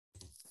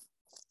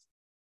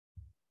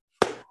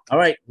All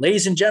right,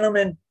 ladies and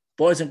gentlemen,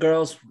 boys and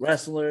girls,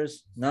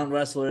 wrestlers,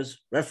 non-wrestlers,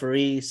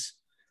 referees,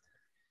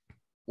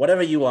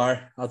 whatever you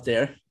are out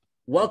there,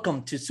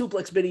 welcome to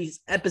Suplex Biddies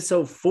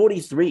episode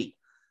 43,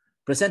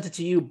 presented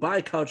to you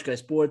by Couch Guy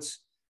Sports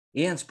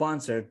and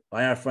sponsored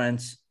by our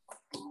friends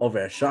over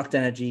at Shocked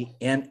Energy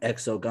and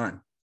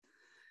Exogun.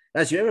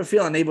 Guys, you ever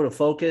feel unable to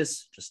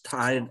focus, just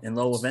tired and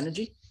low of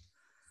energy?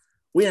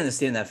 We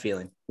understand that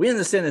feeling. We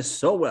understand it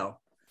so well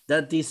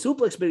that the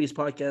Suplex Biddies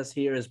podcast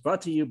here is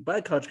brought to you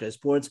by Couch Guy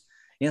Sports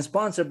and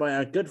sponsored by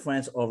our good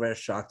friends over at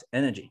Shocked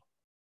Energy.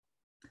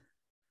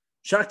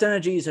 Shocked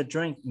Energy is a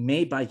drink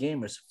made by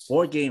gamers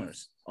for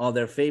gamers. All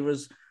their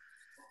favors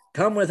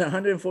come with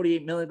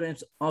 148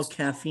 milligrams of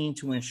caffeine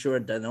to ensure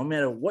that no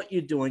matter what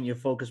you're doing, your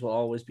focus will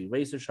always be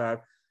razor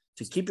sharp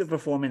to keep you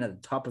performing at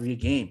the top of your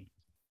game.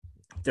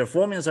 Their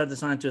formulas are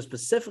designed to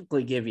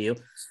specifically give you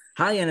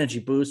high energy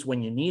boosts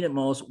when you need it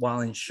most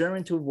while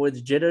ensuring to avoid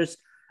the jitters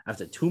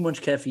after too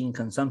much caffeine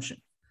consumption.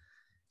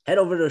 Head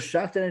over to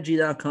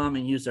shockedenergy.com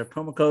and use their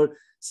promo code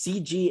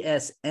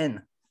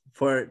CGSN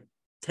for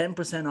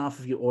 10% off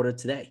of your order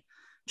today.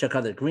 Check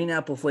out their green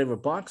apple flavor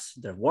box,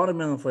 their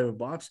watermelon flavor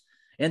box,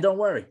 and don't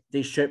worry,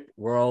 they ship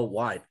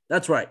worldwide.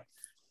 That's right,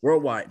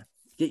 worldwide.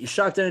 Get your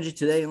Shocked Energy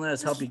today and let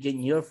us help you get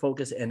your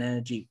focus and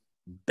energy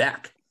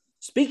back.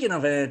 Speaking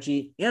of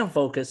energy and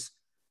focus,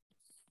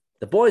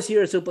 the boys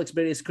here at Suplex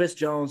Biddies, Chris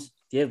Jones,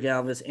 Dave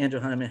Galvis, Andrew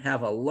Hunterman,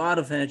 have a lot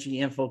of energy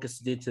and focus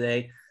to do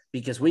today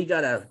because we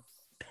got a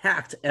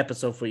packed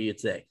episode for you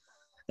today.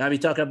 Now be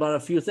talking about a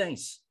few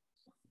things.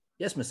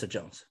 Yes, Mr.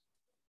 Jones.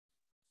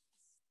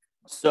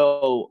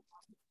 So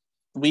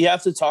we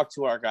have to talk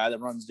to our guy that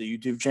runs the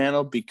YouTube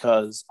channel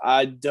because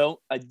I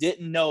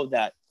didn't know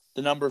that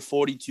the number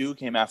 42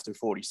 came after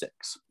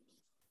 46.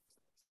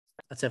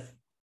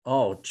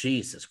 Oh,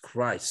 Jesus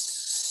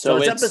Christ. So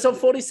it's episode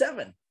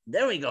 47.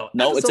 There we go.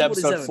 No, it's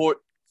episode 4.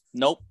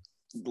 Nope.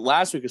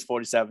 Last week was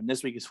 47.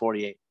 This week is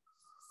 48.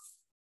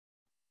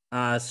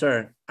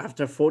 Sir,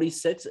 after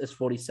 46 is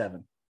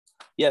 47.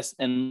 Yes,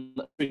 and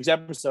this week's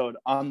episode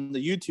on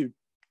the YouTube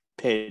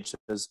page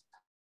says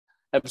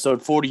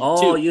episode 42.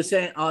 Oh, you're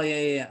saying, yeah.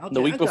 Okay,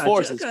 the week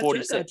before says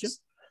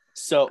 46.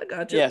 So,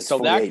 yeah, so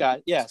that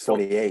guy, yeah.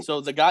 48.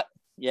 So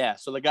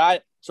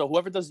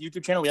whoever does the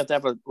YouTube channel, we have to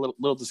have a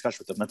little discussion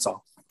with them. That's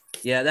all.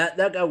 Yeah,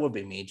 that guy would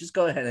be me. Just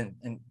go ahead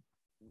and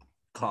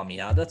call me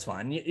out. That's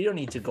fine. You don't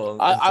need to go.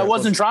 I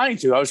wasn't trying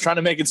to. I was trying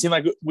to make it seem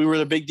like we were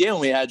the big deal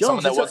and we had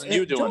someone that wasn't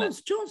you doing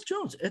it.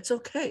 Jones. It's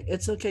okay.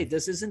 It's okay.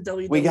 This isn't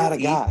WWE. We got a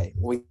guy.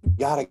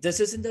 This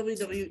isn't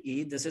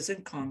WWE. This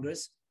isn't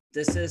Congress.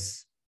 This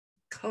is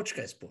Couch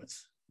Guy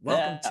Sports.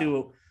 Welcome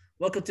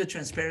to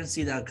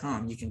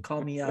transparency.com. You can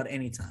call me out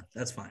anytime.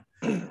 That's fine.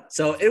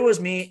 So it was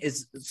me.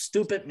 It's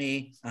stupid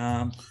me.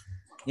 I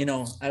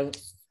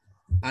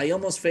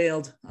almost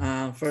failed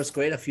first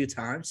grade a few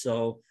times.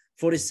 So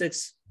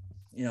 46,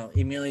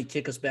 immediately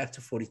kick us back to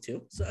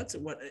 42. So that's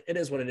what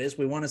it is.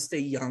 We want to stay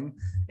young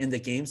in the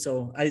game.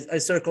 So I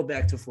circled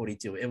back to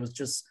 42. It was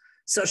just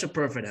such a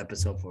perfect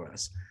episode for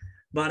us.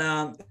 But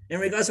in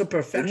regards to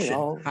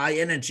perfection, high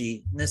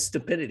energy, and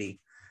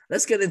stupidity,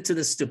 let's get into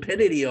the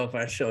stupidity of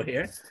our show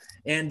here.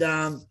 And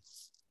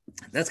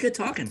let's get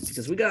talking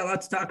because we got a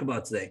lot to talk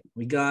about today.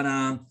 We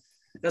got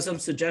some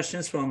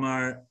suggestions from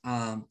our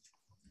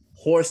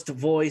hoarse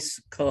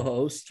voice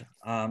co-host,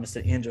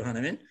 Mr. Andrew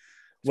Hunterman,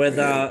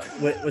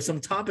 with some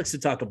topics to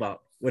talk about,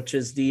 which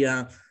is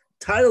the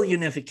title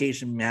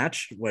unification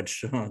match,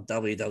 which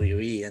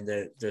WWE and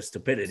their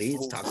stupidity.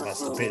 Let's talk about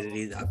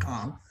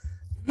stupidity.com.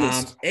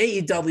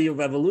 AEW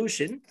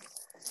Revolution.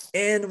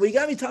 And we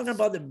got to be talking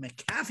about the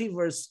McAfee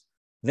versus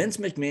Vince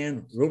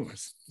McMahon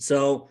rumors.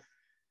 So,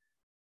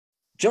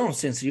 Jones,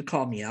 since you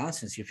called me out,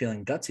 since you're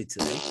feeling gutsy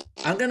today,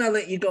 I'm going to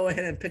let you go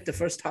ahead and pick the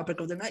first topic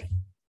of the night.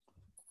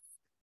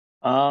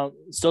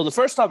 So the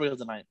first topic of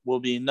the night will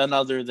be none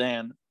other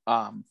than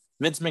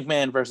Vince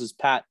McMahon versus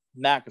Pat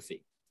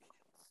McAfee.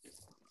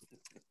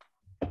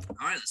 All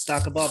right, let's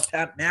talk about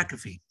Pat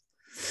McAfee,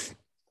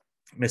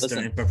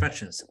 Mr.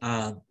 Imperfections.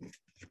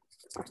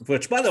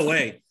 Which, by the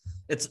way,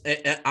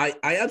 I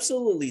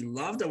absolutely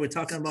love that we're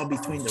talking about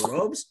between the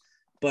ropes,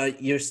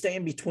 but you're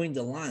staying between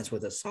the lines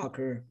with a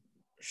soccer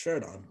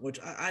shirt on, which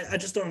I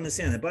just don't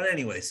understand it. But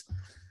anyways,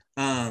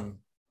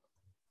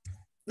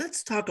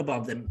 let's talk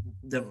about the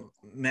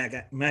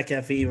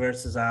McAfee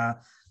versus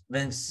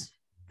Vince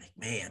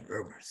McMahon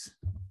rumors.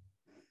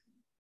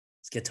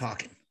 Let's get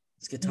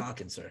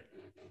talking, sir.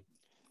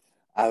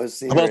 I was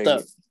seeing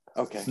about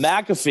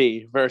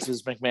McAfee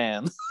versus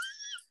McMahon.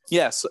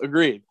 Yes,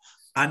 agreed.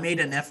 I made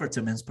an effort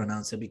to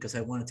mispronounce it because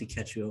I wanted to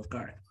catch you off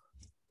guard.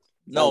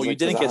 No, you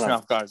didn't catch me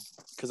off guard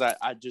because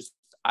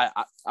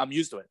I'm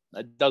used to it.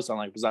 It does sound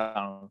like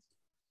Pisano.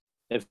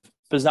 If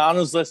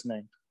Pisano's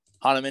listening,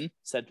 Hahnemann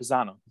said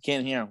Pisano. You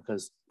can't hear him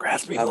because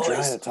graspy voice. I'm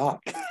trying to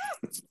talk.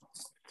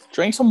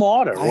 Drink some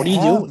water. What are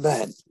you doing?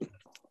 That.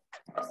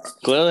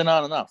 Clearly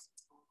not enough.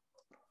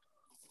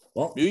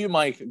 Well, you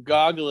might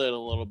goggle it a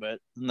little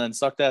bit and then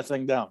suck that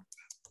thing down.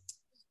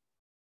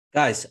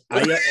 Guys,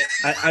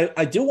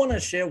 I do want to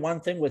share one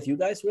thing with you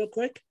guys real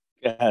quick.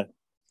 Go ahead.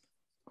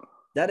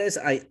 That is,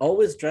 I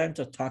always dreamt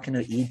of talking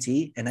to ET,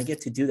 and I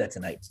get to do that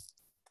tonight.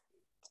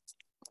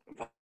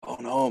 Oh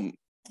no,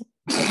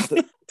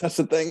 that's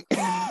the thing.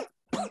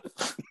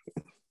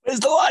 Where's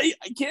the light?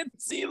 I can't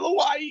see the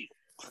light.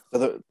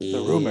 So the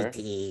rumor.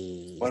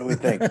 What do we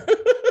think?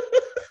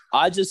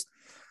 I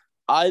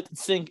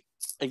think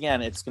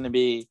again, it's going to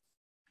be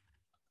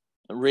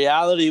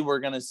reality. We're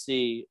going to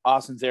see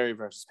Austin Theory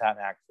versus Pat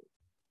McAfee.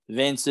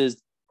 Vince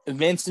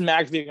and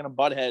McAfee are going to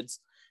butt heads,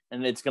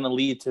 and it's going to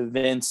lead to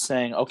Vince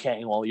saying,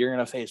 "Okay, well, you're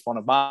going to face one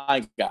of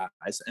my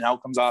guys," and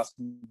out comes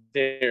Austin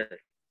Theory,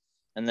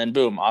 and then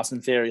boom,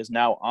 Austin Theory is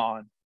now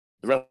on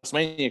the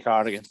WrestleMania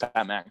card against Pat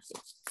McAfee.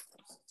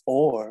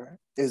 Or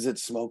is it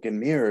smoke and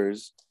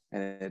mirrors,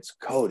 and it's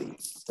Cody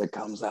that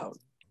comes out?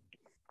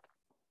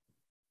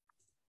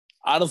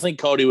 I don't think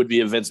Cody would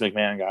be a Vince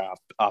McMahon guy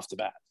off the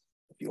bat.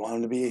 If you want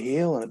him to be a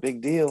heel and a big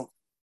deal,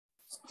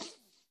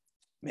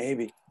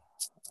 maybe.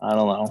 I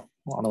don't know.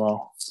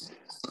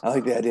 I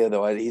like the idea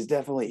though.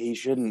 He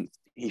shouldn't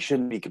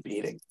be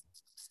competing.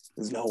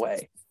 There's no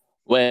way.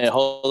 Wait,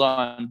 hold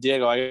on,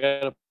 Diego. I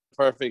got a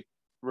perfect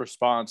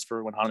response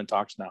for when Hanan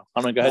talks now.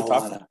 Hanan, go ahead,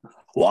 talk.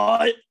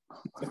 What?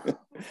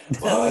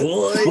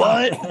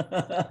 What?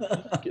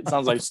 It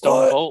sounds like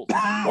Stone Cold.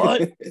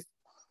 What?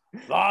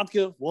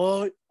 Vodka?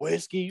 What?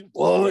 Whiskey?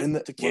 What?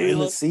 Tequila? We're in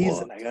the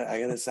season. What? I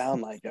gotta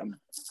sound like him.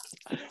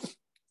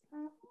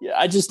 Yeah,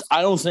 I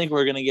don't think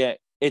we're gonna get.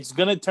 It's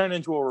gonna turn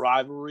into a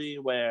rivalry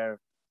where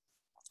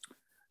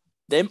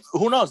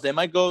who knows? They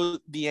might go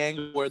the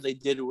angle where they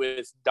did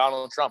with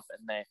Donald Trump,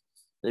 and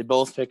they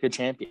both pick a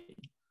champion.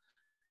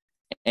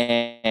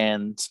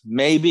 And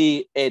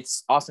maybe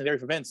it's Austin Theory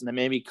for Vince, and then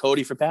maybe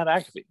Cody for Pat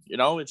McAfee.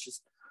 It's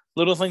just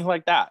little things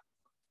like that.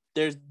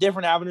 There's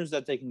different avenues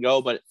that they can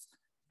go, but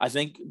I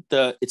think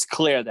it's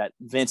clear that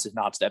Vince is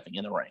not stepping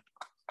in the ring.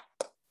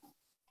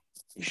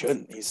 He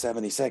shouldn't. He's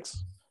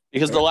 76.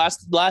 Because the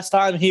last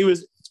time he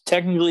was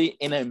technically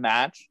in a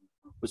match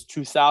was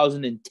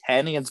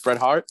 2010 against Bret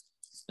Hart,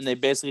 and they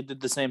basically did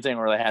the same thing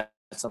where they had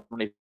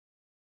somebody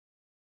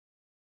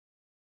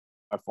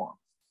for him.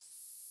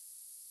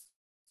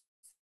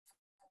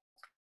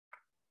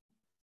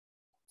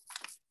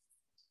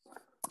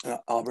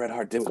 All Bret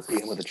Hart did was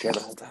beat him with a chair the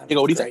whole time.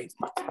 What do you think?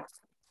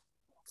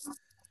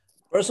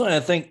 Personally, I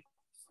think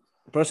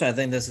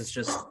this is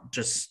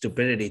just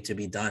stupidity to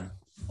be done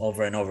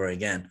over and over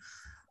again.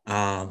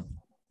 McAfee,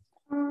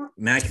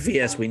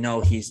 as we know,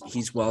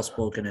 he's well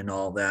spoken and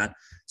all that,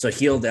 so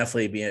he'll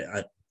definitely be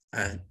a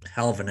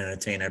hell of an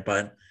entertainer.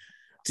 But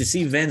to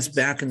see Vince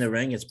back in the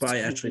ring, it's probably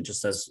actually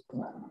just as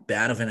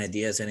bad of an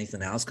idea as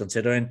anything else,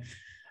 considering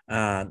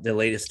the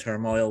latest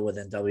turmoil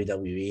within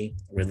WWE,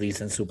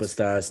 releasing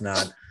superstars,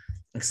 not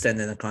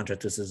extending the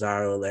contract to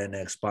Cesaro, letting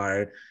it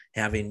expired,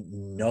 having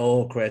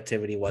no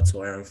creativity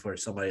whatsoever for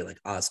somebody like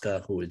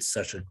Asuka, who is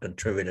such a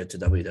contributor to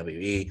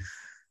WWE.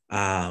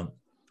 I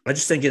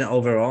just think,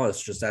 overall,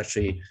 it's just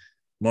actually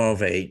more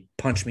of a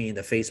punch me in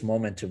the face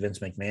moment to Vince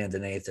McMahon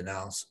than anything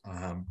else.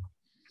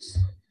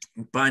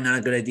 Probably not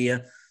a good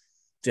idea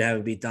to have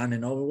it be done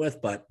and over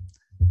with, but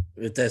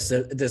if this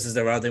is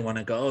the route they want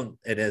to go,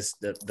 it is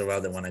the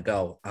route they want to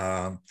go.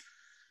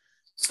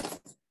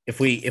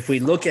 If we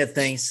look at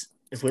things,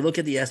 if we look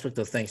at the aspect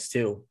of things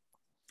too,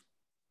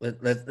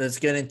 let's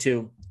get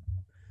into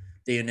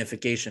the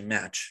unification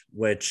match,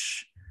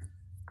 which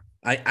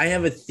I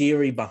have a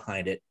theory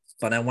behind it,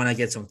 but I want to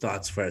get some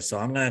thoughts first. So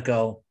I'm going to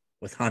go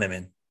with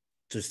Hanuman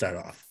to start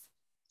off.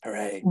 All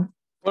right.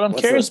 But I'm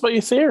curious about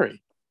your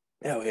theory.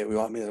 Yeah, what do you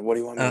want me to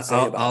say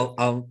about it?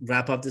 I'll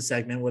wrap up the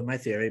segment with my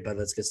theory, but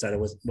let's get started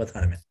with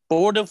Hanuman. But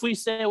what if we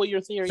say what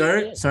your theory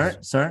is?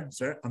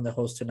 Sir, I'm the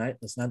host tonight.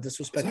 Let's not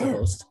disrespect the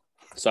host.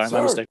 Sorry,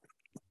 my mistake.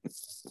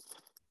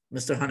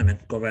 Mr. Hanuman,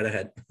 go right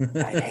ahead.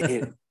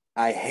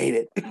 I hate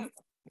it. I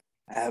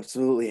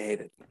absolutely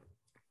hate it.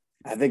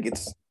 I think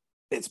it's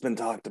been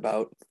talked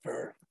about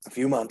for a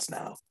few months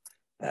now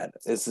that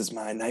this is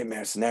my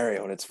nightmare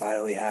scenario and it's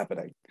finally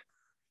happening.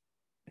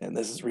 And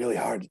this is really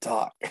hard to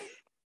talk.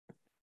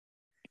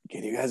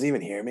 Can you guys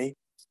even hear me?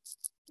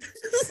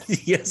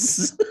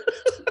 Yes.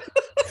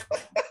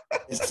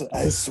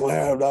 I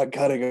swear I'm not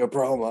cutting a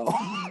promo.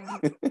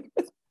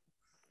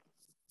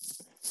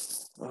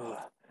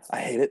 I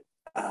hate it.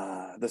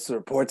 The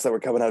reports that were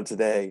coming out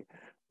today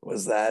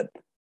was that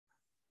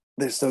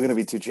there's still going to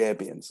be two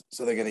champions.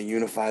 So they're going to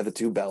unify the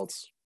two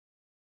belts,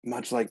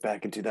 much like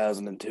back in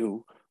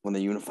 2002 when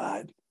they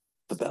unified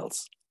the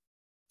belts.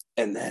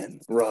 And then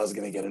Raw's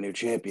going to get a new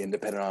champion,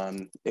 depending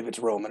on if it's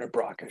Roman or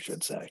Brock, I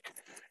should say.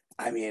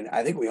 I mean,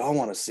 I think we all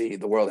want to see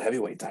the World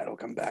Heavyweight title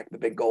come back, the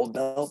big gold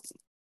belt.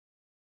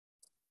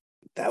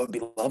 That would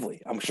be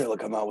lovely. I'm sure they'll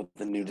come out with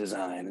a new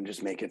design and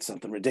just make it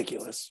something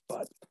ridiculous,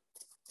 but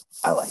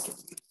I like it.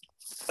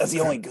 That's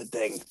the only good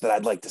thing that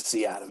I'd like to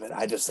see out of it.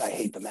 I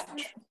hate the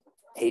match.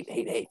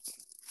 Hate.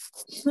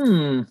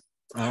 All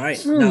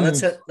right. Now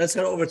let's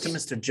head over to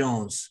Mr.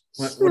 Jones.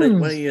 What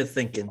are your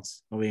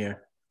thinkings over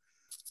here?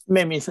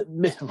 Made me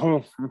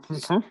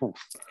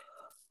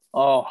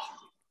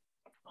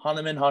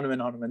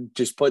Hanuman.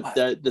 Just put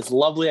this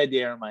lovely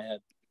idea in my head.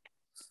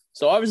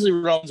 So obviously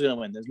Roman's going to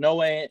win. There's no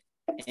way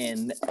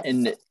in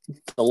the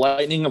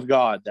lightning of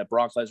God that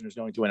Brock Lesnar is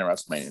going to win at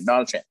WrestleMania.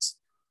 Not a chance.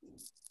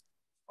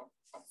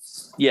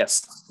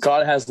 Yes,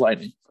 God has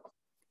lightning.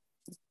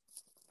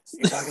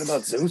 You're talking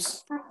about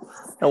Zeus?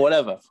 Or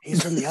whatever.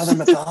 He's from the other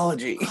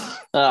mythology.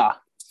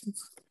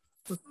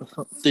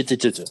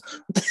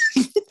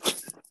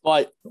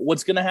 But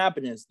what's going to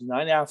happen is the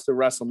night after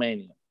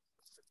WrestleMania,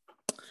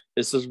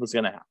 this is what's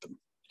going to happen.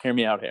 Hear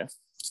me out here.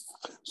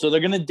 So they're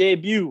going to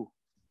debut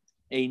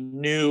a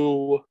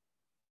new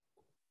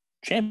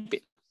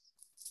champion.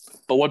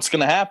 But what's going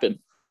to happen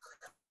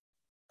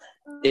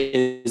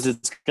is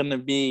it's going to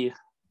be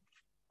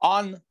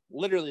on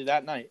literally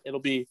that night. It'll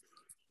be,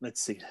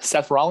 let's see,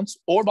 Seth Rollins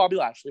or Bobby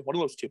Lashley, one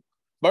of those two,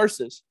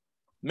 versus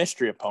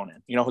mystery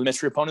opponent. You know who the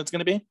mystery opponent's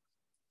going to be?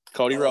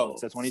 Cody Rhodes.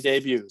 That's when he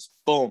debuts.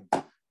 Boom.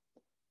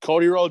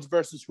 Cody Rhodes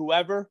versus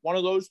whoever, one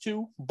of those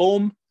two.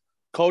 Boom.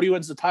 Cody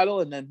wins the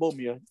title, and then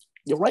boom, you're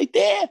right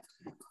there.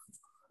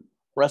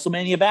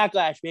 WrestleMania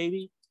Backlash,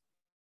 baby.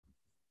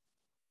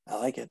 I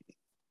like it.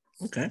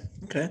 Okay.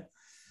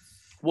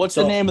 What's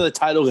the name of the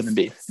title going to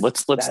be?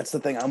 Let's. That's the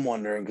thing I'm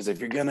wondering, because if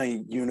you're gonna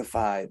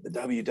unify the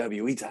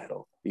WWE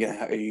title,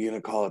 are you gonna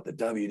call it the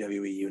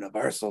WWE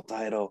Universal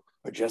title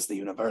or just the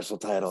Universal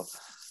title?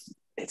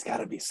 It's got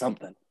to be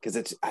something,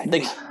 because I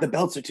think the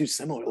belts are too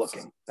similar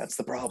looking. That's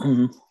the problem.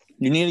 Mm-hmm.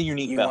 You need a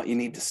unique belt. You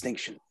need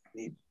distinction.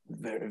 You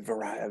need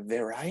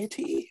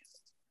variety.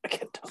 I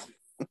can't tell.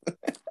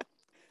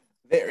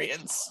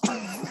 Variance.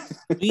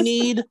 We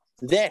need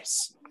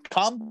this.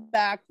 Come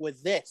back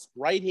with this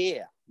right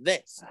here.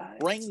 This.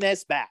 Bring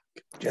this back.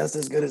 Just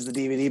as good as the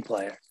DVD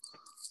player.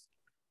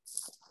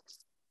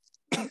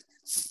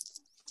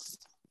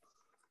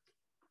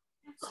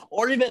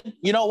 Or even,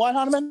 you know what,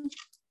 Hanuman?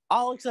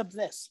 I'll accept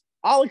this.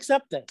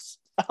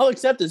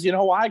 You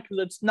know why?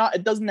 Because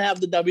it doesn't have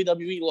the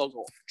WWE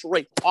logo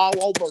draped all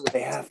over it.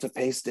 They have to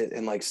paste it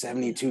in like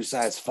 72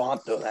 size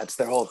font, though. That's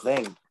their whole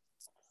thing.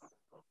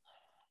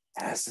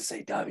 It has to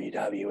say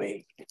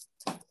WWE.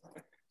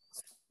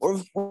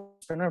 Or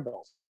Spinner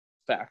Belt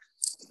back.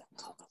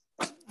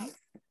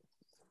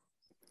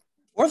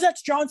 Or if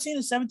that's John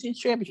Cena's 17th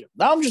championship.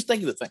 Now I'm just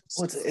thinking of things.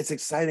 Well, it's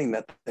exciting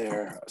that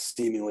they're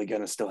seemingly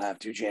going to still have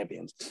two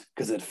champions,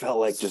 because it felt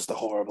like just a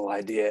horrible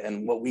idea.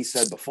 And what we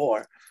said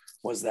before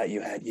was that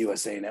you had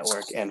USA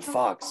Network and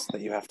Fox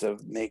that you have to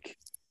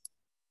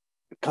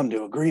come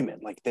to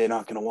agreement. Like, they're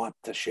not going to want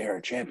to share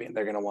a champion.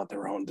 They're going to want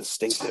their own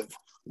distinctive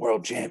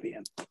world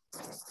champion.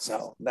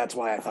 So that's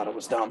why I thought it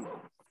was dumb.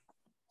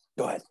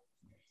 Go ahead.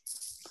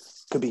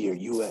 Could be your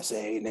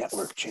USA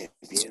Network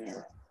champion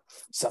or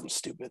something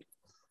stupid.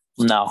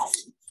 No.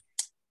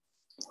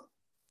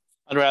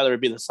 I'd rather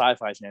it be the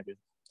sci-fi champion.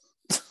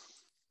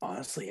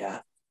 Honestly, yeah.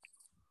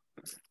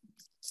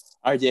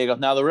 All right, Diego.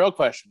 Now the real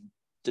question.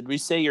 Did we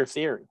say your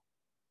theory?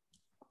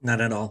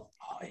 Not at all.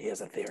 Oh, he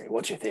has a theory.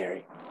 What's your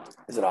theory?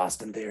 Is it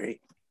Austin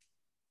theory?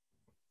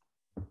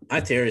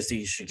 My theory is that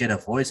you should get a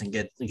voice and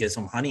get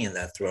some honey in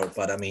that throat.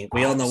 But I mean,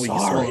 we all know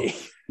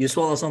you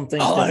swallow some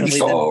things differently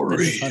than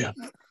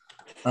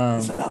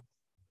honey.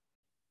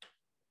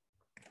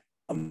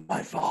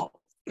 My fault.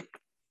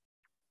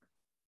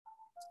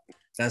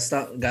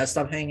 Gotta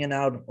stop hanging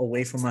out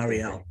away from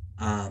Ariel.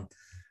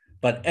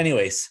 But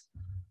anyways,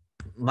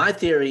 my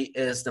theory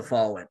is the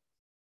following.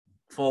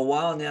 For a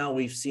while now,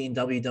 we've seen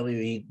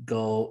WWE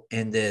go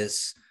in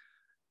this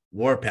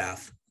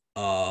warpath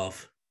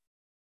of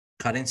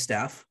cutting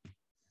staff,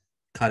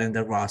 cutting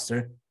the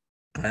roster,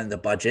 cutting the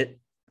budget,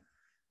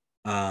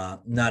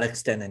 not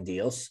extending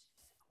deals.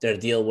 Their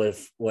deal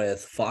with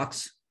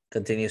Fox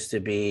continues to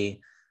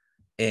be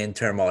in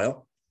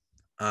turmoil.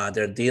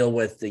 Their deal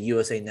with the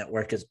USA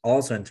Network is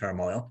also in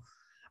turmoil.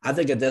 I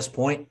think at this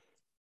point,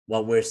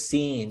 what we're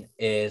seeing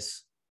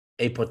is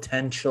a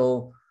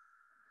potential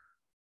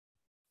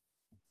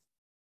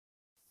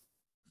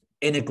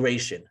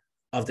integration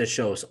of the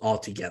shows all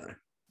together.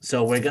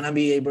 So we're going to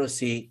be able to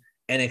see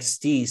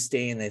NXT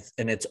stay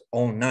in its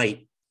own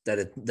night that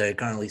it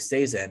currently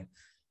stays in,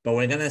 but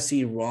we're going to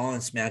see Raw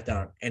and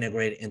SmackDown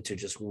integrate into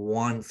just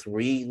 1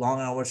 3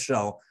 long-hour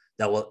show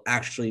that will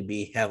actually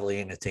be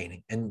heavily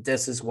entertaining. And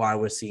this is why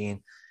we're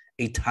seeing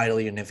a title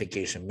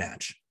unification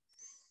match.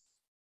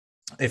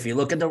 If you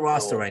look at the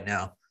roster right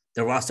now,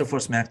 the roster for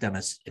SmackDown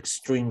is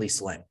extremely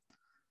slim.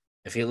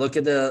 If you look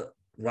at the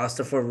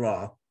roster for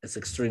Raw, it's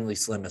extremely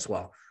slim as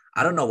well.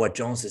 I don't know what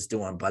Jones is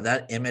doing, but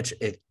that image,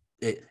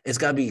 it's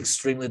got to be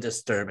extremely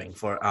disturbing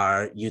for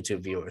our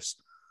YouTube viewers.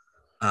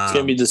 It's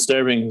going to be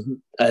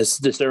disturbing as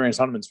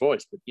Hunterman's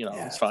voice, but,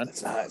 it's fine.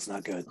 It's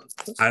not good.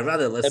 I'd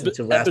rather listen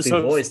to raspy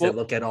voice than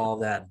look at all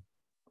that.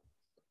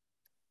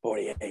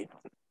 48.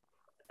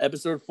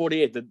 Episode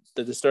 48,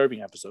 the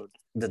disturbing episode.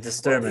 The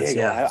disturbance,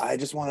 Diego,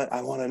 yeah.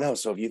 I want to know.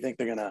 So if you think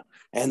they're going to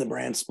end the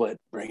brand split,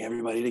 bring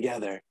everybody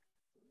together,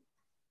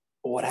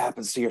 what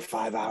happens to your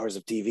 5 hours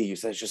of TV? You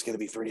said it's just going to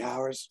be 3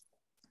 hours?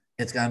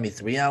 It's going to be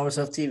 3 hours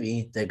of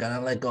TV. They're going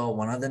to let go of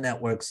one of the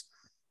networks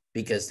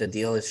because the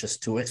deal is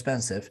just too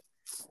expensive.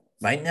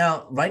 Right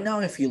now,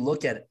 if you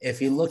look at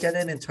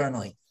it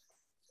internally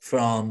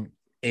from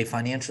a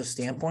financial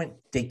standpoint,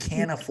 they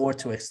can't afford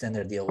to extend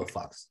their deal with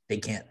Fox. They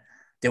can't.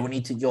 They will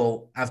need to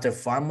go after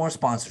far more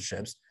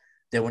sponsorships.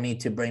 They will need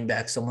to bring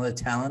back some of the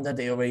talent that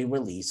they already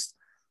released,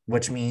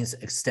 which means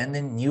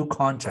extending new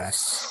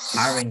contracts,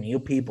 hiring new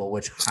people,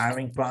 which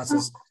hiring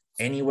process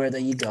anywhere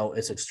that you go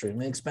is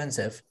extremely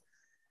expensive,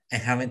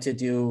 and having to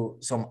do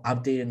some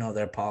updating of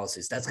their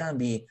policies. That's going to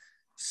be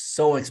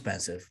so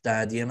expensive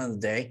that at the end of the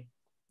day,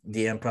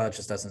 the end product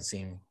just doesn't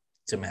seem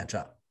to match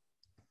up.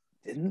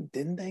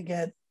 Didn't they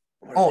get?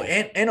 Oh,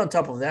 and on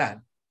top of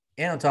that,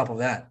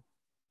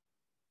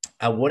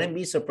 I wouldn't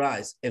be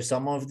surprised if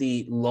some of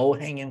the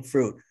low-hanging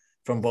fruit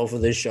from both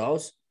of these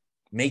shows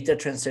make the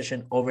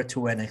transition over to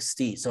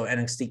NXT. So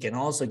NXT can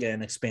also get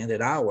an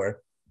expanded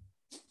hour.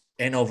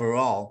 And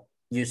overall,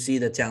 you see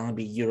the talent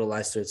be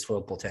utilized to its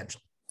full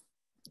potential.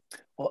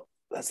 Well,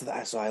 so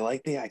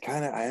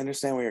I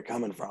understand where you're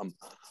coming from,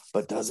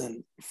 but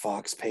doesn't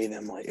Fox pay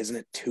them isn't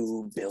it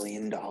 $2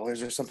 billion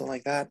or something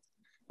like that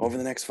over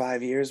the next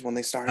 5 years when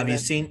they start? Have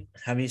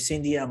you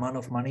seen the amount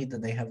of money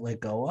that they have let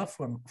go of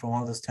from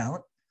all this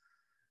talent?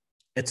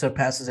 It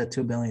surpasses a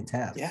 $2 billion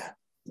tab. Yeah,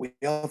 we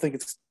all think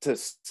it's to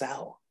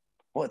sell.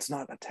 Well, it's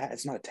not a tab.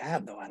 It's not a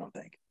tab, though. I don't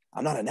think.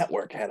 I'm not a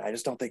network head. I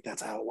just don't think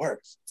that's how it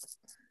works.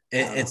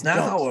 It's not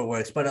how it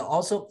works, but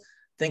also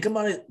think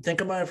about it. Think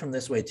about it from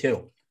this way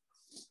too.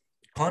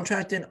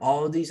 Contracting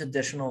all of these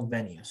additional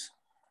venues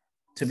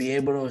to be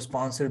able to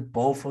sponsor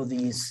both of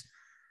these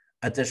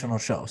additional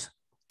shows,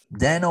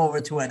 then over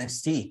to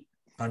NXT,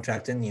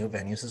 contracting new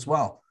venues as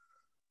well.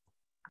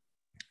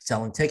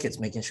 Selling tickets,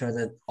 making sure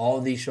that all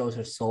of these shows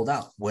are sold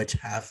out, which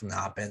have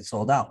not been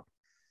sold out.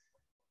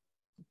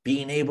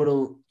 Being able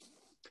to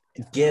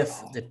give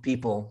the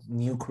people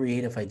new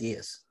creative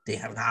ideas. They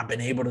have not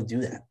been able to do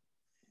that.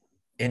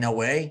 In a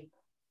way,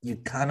 you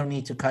kind of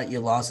need to cut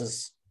your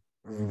losses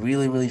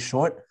really, really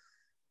short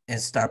and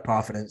start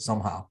profiting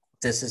somehow.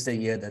 This is the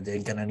year that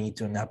they're going to need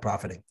to net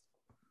profiting.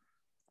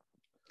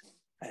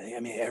 I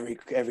mean,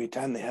 every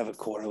time they have a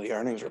quarterly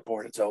earnings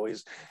report, it's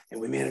always, and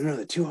we made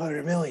another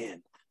 200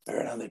 million. Or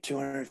another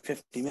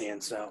 250 million.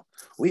 So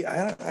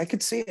I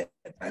could see it.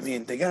 I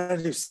mean, they got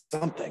to do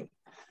something.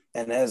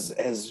 And as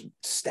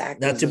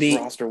stacked as this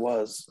roster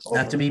was,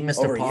 not to be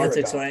Mr.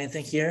 Politics or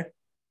anything here,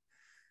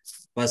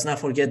 but let's not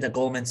forget that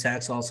Goldman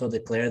Sachs also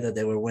declared that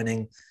they were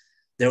winning.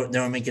 They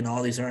were making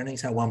all these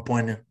earnings at one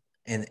point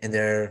in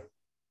their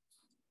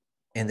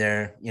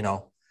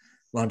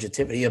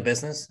longevity of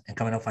business, and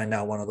coming to find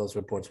out one of those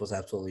reports was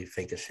absolutely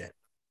fake as shit.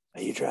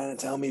 Are you trying to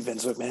tell me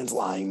Vince McMahon's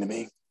lying to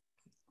me?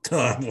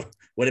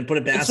 Wouldn't put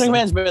it past Vince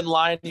McMahon's been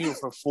lying to you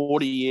for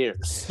 40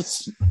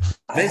 years.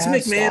 Vince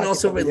McMahon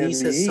also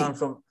released his son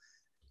from.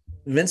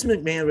 Vince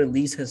McMahon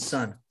released his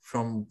son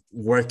from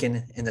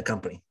working in the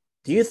company.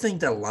 Do you think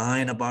that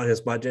lying about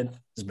his budget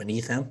is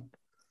beneath him?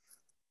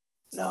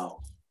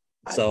 No.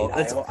 So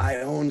I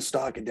own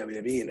stock in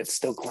WWE and it's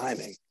still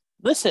climbing.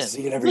 Listen, I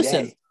see it every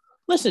day.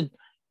 Listen.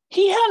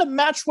 He had a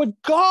match with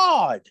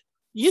God.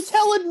 You're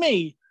telling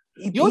me?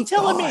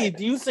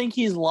 Do you think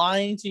he's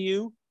lying to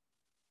you?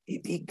 He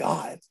beat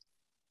God.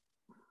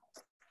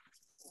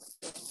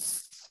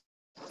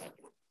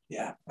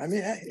 Yeah, I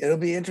mean, it'll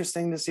be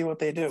interesting to see what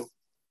they do.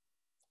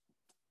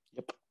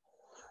 Yep.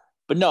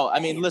 But no, I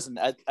mean, listen,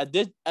 at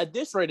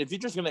this rate, if you're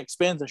just going to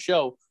expand the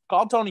show,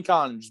 call Tony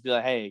Khan and just be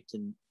like, hey,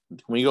 can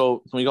we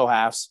go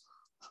halves?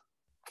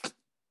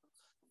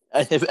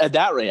 At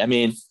that rate, I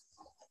mean,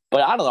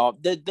 but I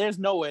don't know. There's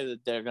no way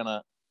that they're going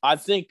to. I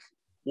think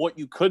what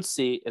you could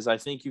see is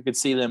you could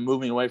see them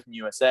moving away from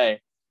USA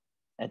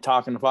and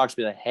talking to Fox,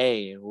 be like,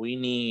 hey, we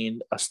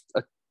need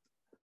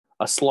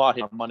a slot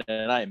here on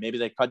Monday night. Maybe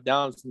they cut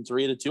down from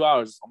 3 to 2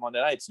 hours on Monday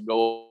nights and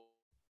go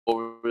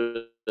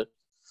over to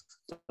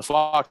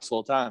Fox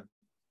full time.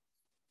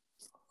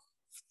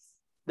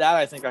 That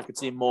I think I could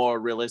see more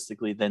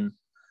realistically than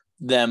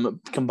them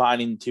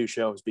combining the two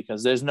shows,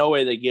 because there's no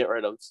way they get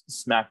rid of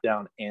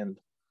SmackDown and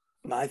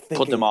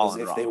put them all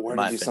in Raw. If they were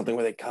to do something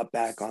where they cut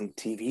back on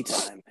TV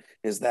time,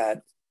 is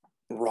that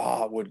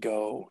Raw would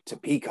go to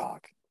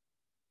Peacock,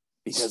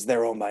 because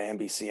they're owned by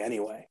NBC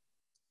anyway.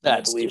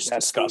 That's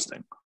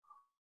disgusting.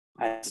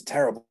 It's a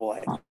terrible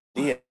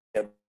idea,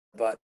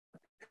 but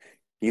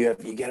you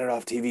get it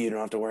off TV. You don't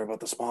have to worry about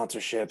the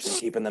sponsorships and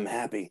keeping them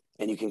happy,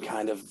 and you can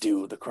kind of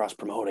do the cross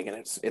promoting.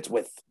 And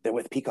they're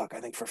with Peacock,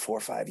 I think, for 4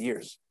 or 5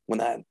 years when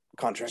that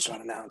contract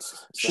got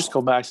announced. Just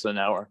go back to the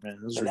network, man.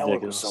 This is ridiculous.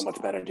 Network was so much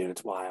better, dude.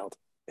 It's wild.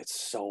 It's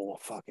so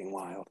fucking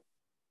wild.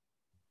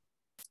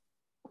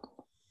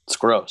 It's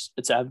gross.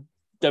 It's at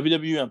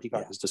WWE and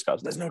Peacock is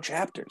disgusting. There's no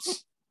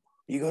chapters.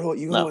 You go to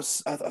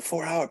a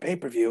 4-hour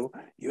pay-per-view,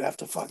 you have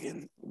to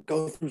fucking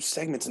go through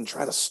segments and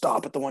try to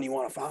stop at the one you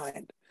want to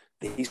find.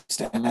 They used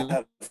to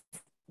have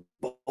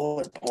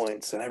bullet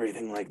points and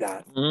everything like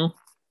that. Mm-hmm.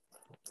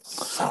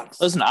 Sucks.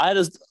 Listen, I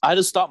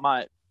just stopped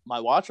my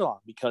watch along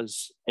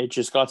because it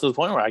just got to the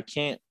point where I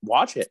can't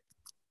watch it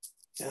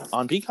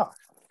on Peacock.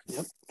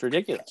 Yep. It's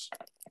ridiculous.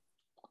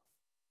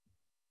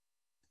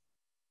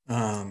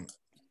 Um,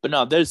 But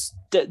no, there's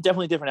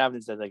definitely different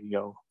avenues that they can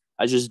go.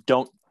 I just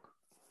don't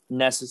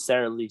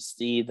necessarily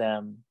see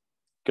them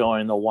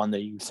going the one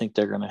that you think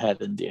they're going to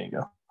head in,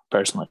 Diego,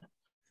 personally.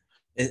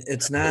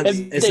 It's not a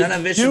vision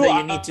that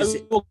you need to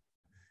see.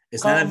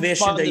 It's not a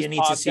vision that you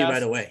need to see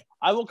right away.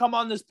 I will come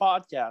on this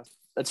podcast.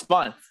 That's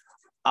fine.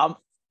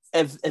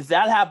 If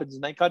that happens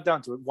and they cut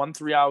down to 1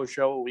 3-hour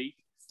show a week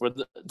where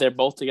they're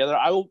both together,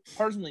 I will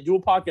personally do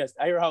a podcast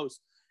at your house,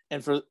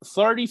 and for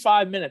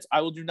 35 minutes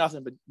I will do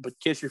nothing but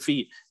kiss your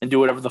feet and do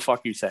whatever the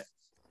fuck you say.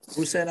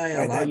 Who said I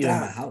allow you in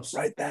my house?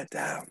 Write that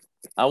down.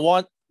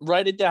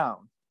 Write it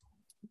down.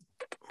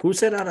 Who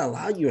said I'd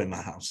allow you in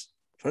my house?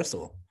 First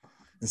of all.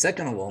 And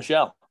second of all,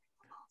 Michelle.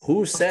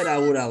 Who said I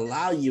would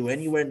allow you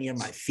anywhere near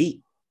my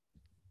feet?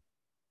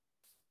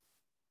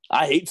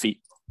 I hate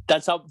feet.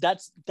 That's how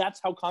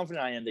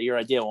confident I am that your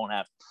idea won't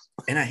happen.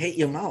 And I hate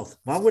your mouth.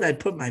 Why would I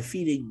put my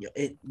feet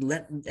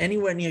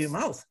anywhere near your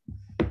mouth?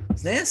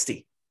 It's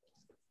nasty.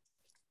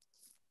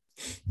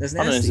 That's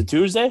nasty. Is it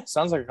Tuesday?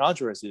 Sounds like a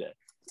controversy day.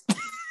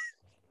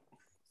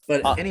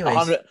 But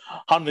anyways,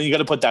 Hanman, you got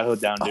to put that hood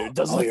down, dude. It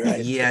doesn't you're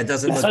right. Yeah, it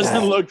doesn't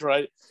look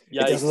right. It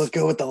doesn't look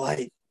good with the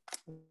light.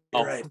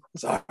 You're right.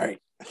 Sorry.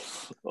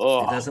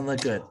 It doesn't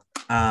look good.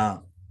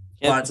 But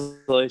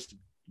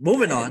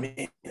moving on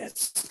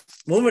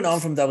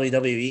from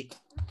WWE,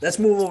 let's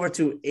move over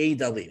to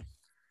AEW.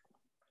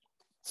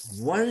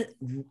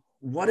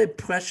 What did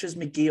Precious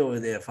McGee over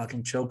there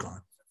fucking choke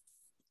on?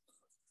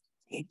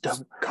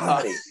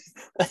 Comedy.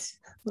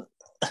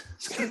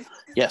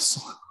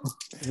 Yes.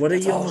 What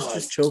did you almost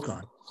just choke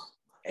on?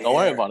 Don't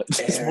worry about it.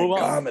 Just move on.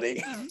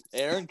 Comedy.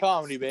 Air and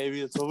comedy,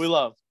 baby. That's what we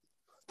love.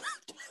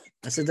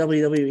 That's the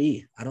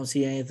WWE. I don't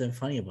see anything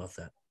funny about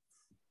that.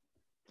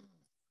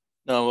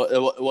 No,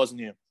 it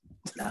wasn't you.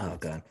 Oh,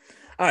 God.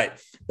 All right.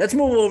 Let's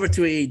move over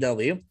to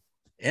AEW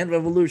and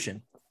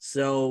Revolution.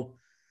 So,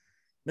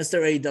 Mr.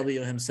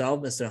 AEW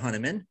himself, Mr.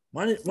 Honeyman,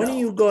 why don't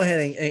you go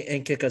ahead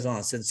and kick us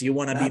on, since you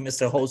want to be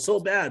Mr. Host so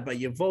bad, but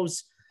your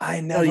voice,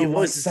 your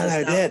voice is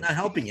not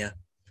helping you.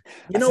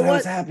 You know what? I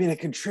was happy to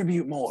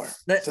contribute more.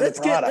 Let's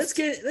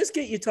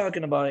get you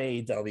talking about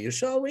AEW,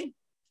 shall we,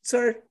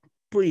 sir?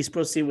 Please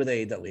proceed with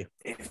AEW.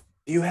 If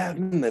you have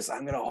this,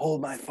 I'm going to hold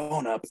my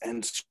phone up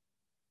and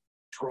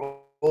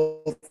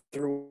scroll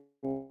through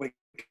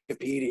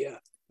Wikipedia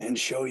and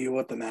show you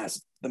what the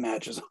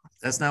match is.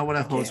 That's not what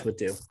a host would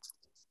do.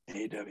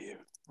 AEW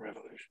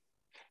Revolution.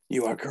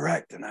 You are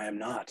correct, and I am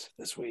not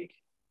this week.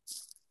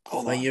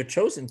 Hold on. You're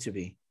chosen to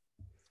be.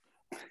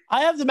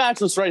 I have the match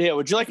list right here.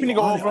 Would you like me to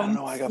go over them?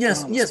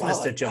 Yes,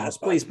 Mr. Jones.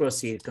 Please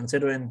proceed.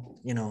 Considering,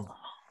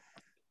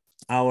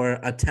 our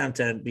attempt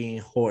at being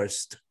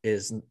horsed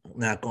is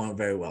not going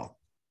very well.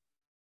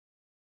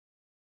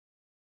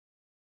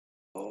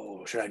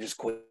 Oh, should I just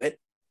quit?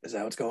 Is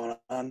that what's going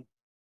on?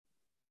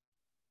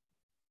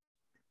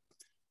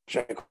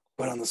 Should I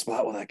quit on the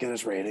spot? Will that get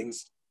us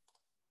ratings?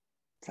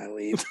 Can I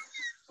leave?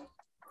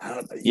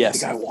 Yes.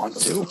 Think I want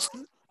to?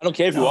 I don't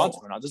care if you want to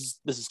or not. This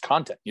is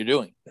content you're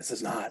doing. This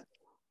is not.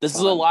 This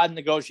is a live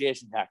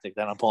negotiation tactic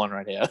that I'm pulling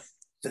right here.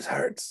 This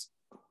hurts.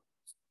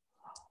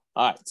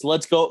 All right, so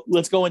let's go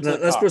into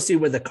let's proceed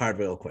with the card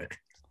real quick.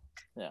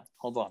 Yeah,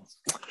 hold on.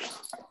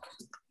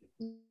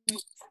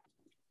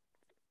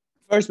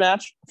 First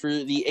match for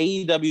the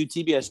AEW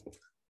TBS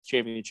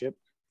Championship.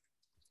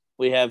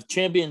 We have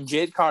champion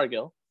Jade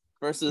Cargill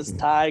versus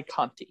Ty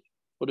Conti.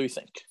 What do we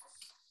think?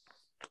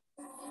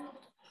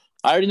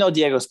 I already know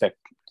Diego's pick,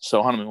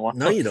 so Hanuman,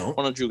 no, you don't.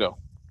 Why don't you go?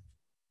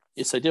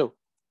 Yes, I do.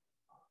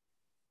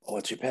 Well,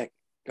 what's your pick?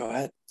 Go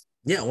ahead.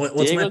 Yeah,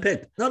 what's my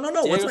pick? No.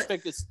 Diego's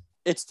pick is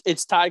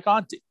it's Ty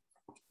Conti.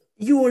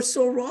 You are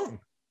so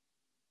wrong.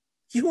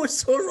 You are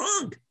so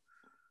wrong.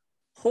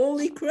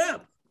 Holy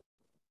crap.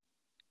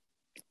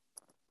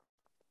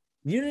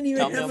 You didn't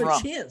even have a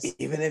chance.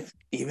 Even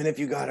if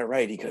you got it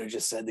right, he could have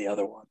just said the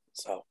other one.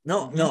 So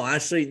no,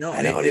 actually, no.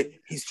 I know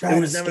he's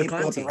trying to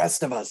scapegoat the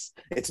rest of us.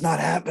 It's not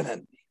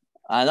happening.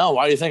 I know.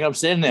 Why do you think I'm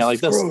sitting there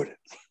like this?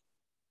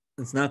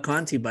 It's not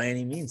Conti by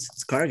any means.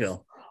 It's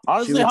Cargill.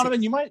 Honestly,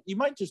 Hanuman, you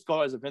might just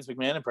go as a Vince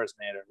McMahon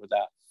impersonator with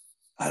that.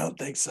 I don't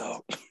think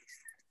so.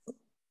 All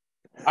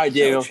right,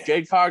 Diego.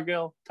 Jade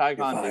Cargill, Ty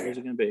Conti. Who's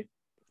it going to be?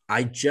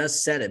 I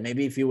just said it.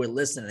 Maybe if you were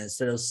listening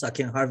instead of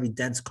sucking Harvey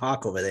Dent's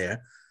cock over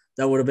there,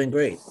 that would have been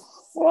great.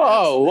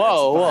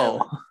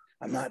 Whoa.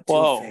 I'm not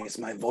two-faced.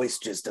 My voice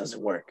just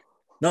doesn't work.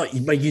 No,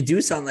 but you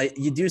do sound like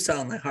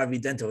Harvey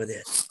Dent over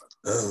there.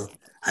 Oh,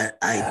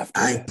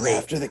 I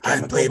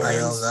play my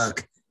own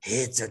luck.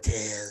 Heads or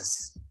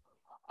tails.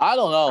 I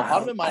don't know.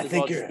 Hanuman might as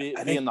well just be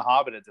in the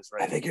Hobbit at this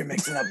rate. I think you're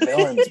mixing up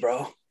villains,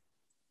 bro.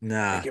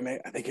 Nah. I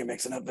think you're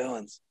mixing up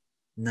villains.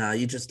 Nah,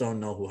 you just don't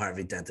know who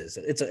Harvey Dent is.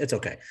 It's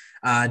okay.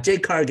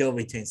 Jade Cargill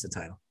retains the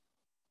title.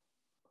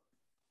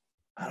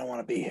 I don't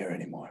want to be here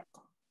anymore.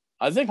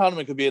 I think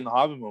Hanuman could be in the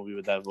Hobbit movie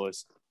with that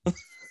voice.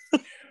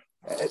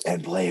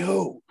 and play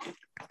who?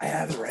 I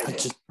have it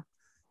right here.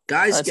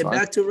 Guys, get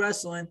back to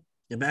wrestling.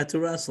 Wow,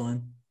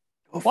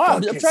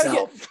 I'm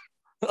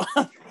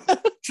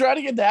trying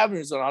to get the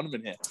happiness on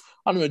Hanuman here.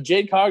 Hanuman,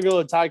 Jade Cargill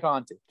or Ty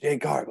Conti?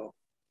 Jade Cargill.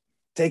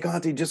 Tay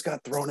Conti just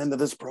got thrown into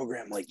this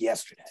program like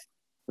yesterday.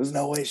 There's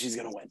no way she's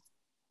going to win.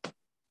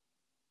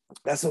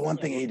 That's the one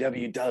thing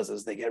AEW does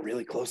is they get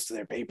really close to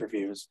their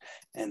pay-per-views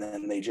and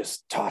then they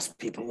just toss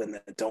people in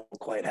that don't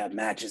quite have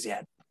matches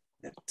yet.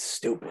 It's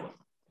stupid.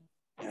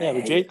 Yeah,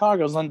 but Jade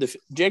Cargill's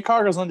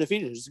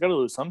undefeated. She's got to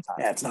lose sometime.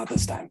 Yeah, it's not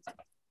this time.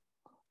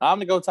 I'm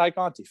going to go Ty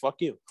Conti.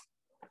 Fuck you.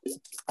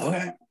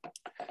 Okay.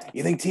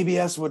 You think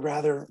TBS would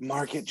rather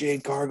market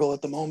Jade Cargill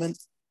at the moment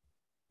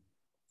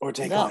or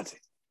take Conti?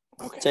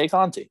 Okay. Take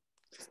Conti.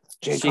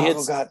 Jade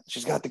Cargill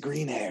she's got the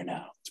green hair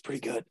now. It's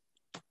pretty good.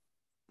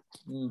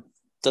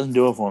 Doesn't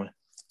do it for me.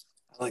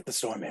 I like the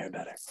storm hair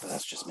better, but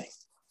that's just me.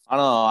 I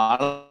don't know.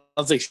 I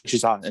don't think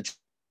she's hot. And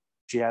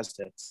she has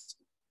tits.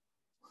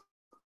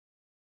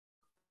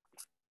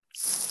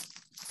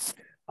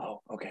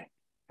 Oh, okay.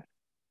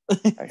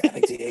 I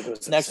think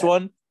Diego's Next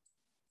one,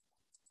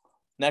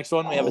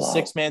 we have a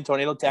 6-man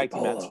tornado tag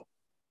team match.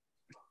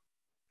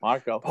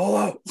 Marco.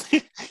 Polo.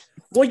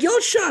 Well,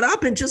 you'll shut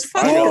up and just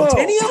fucking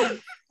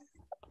continue.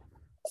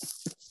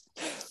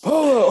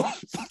 Polo.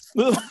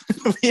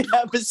 We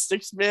have a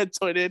 6-man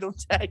tornado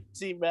tag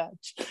team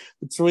match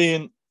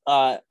between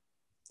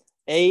AHFO,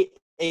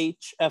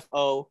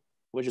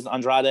 which is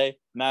Andrade,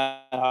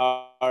 Matt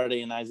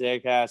Hardy, and Isaiah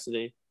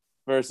Cassidy,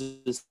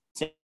 versus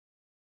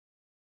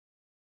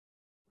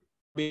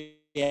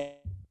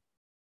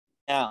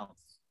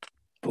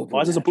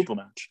why is this a pooper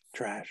match?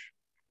 Trash.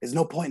 There's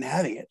no point in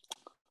having it.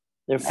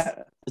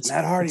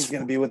 Matt Hardy's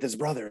going to be with his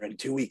brother in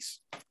 2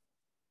 weeks.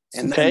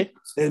 And that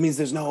means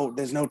there's no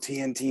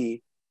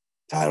TNT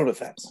title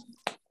defense.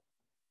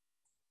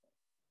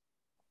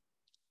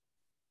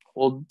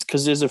 Well,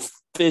 because there's a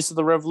Face of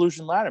the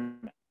Revolution ladder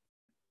match.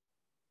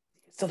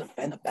 Still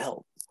defend the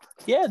belt.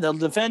 Yeah, they'll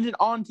defend it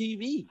on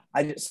TV.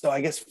 I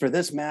guess for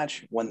this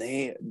match, when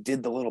they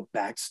did the little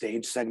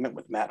backstage segment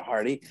with Matt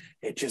Hardy,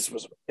 it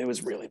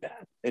was really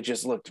bad. It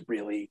just looked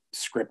really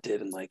scripted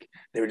and like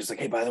they were just like,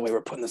 hey, by the way,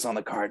 we're putting this on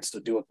the card, so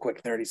do a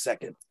quick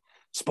 30-second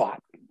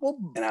spot. Well,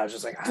 and I was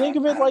just like, I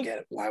don't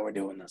get why we're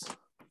doing this.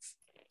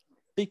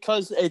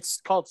 Because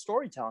it's called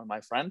storytelling,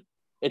 my friend.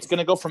 It's going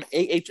to go from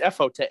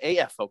AHFO to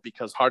AFO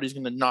because Hardy's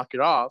going to knock it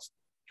off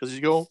because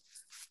he's going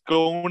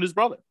with his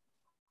brother.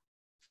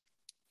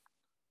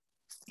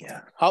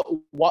 Yeah.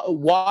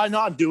 Why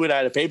not do it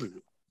at a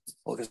pay-per-view?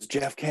 Well, because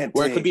Jeff can't.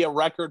 Where it could be a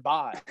record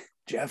buy.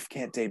 Jeff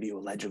can't debut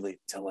allegedly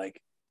till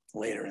like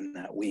later in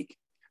that week,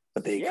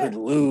 but they could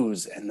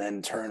lose and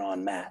then turn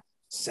on Matt,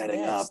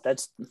 setting up.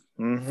 That's.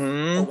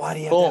 But why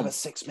do you have to have a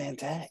 6-man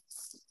tag?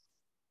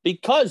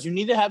 Because you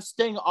need to have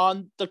Sting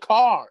on the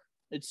card.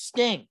 It's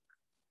Sting.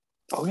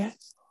 Okay.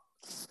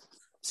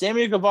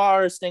 Sammy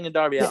Guevara, Sting, and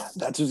Darby Allin.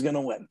 That's who's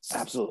gonna win.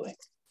 Absolutely.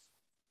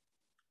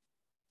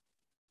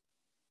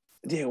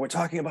 Diego, we're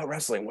talking about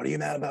wrestling. What are you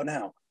mad about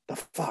now? The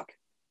fuck?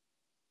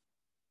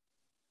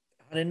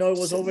 I didn't know it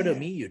was over to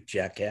me, you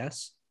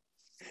jackass.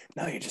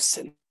 No, you're just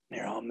sitting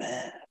there all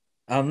mad.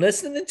 I'm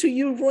listening to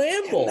you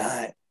ramble.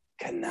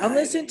 I'm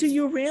listening to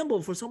you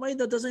ramble. For somebody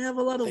that doesn't have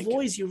a lot of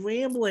voice, you're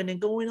rambling and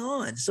going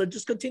on. So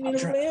just continue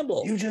to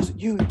ramble.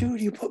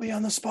 You put me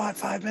on the spot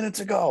 5 minutes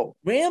ago.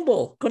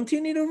 Ramble.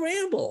 Continue to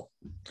ramble.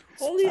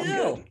 Holy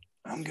hell.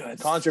 I'm good.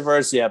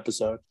 Controversy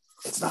episode.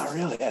 It's not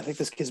really. I think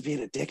this kid's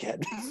being a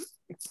dickhead.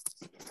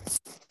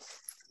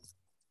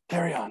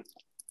 Carry on.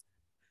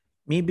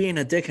 Me being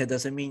a dickhead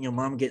doesn't mean your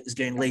mom is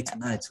getting late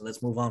tonight. So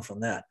let's move on from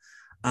that.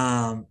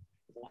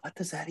 What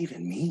does that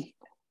even mean?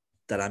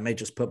 That I may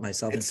just put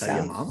myself inside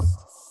your mom?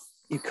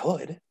 You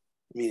could. I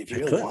mean, if you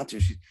really want to.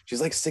 She's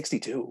like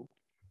 62.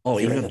 Oh,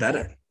 even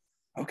better.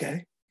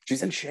 Okay.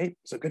 She's in shape.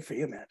 So good for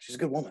you, man. She's a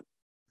good woman.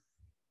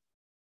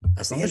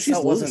 As long as she's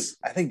loose.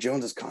 I think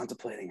Jones is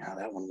contemplating how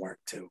that one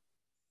worked too.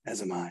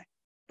 As am I.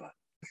 But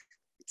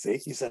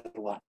see, you said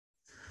a lot.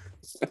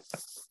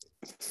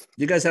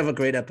 You guys have a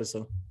great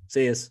episode.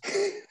 See you.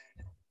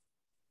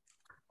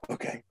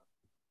 Okay.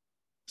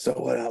 So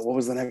what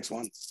was the next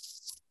one?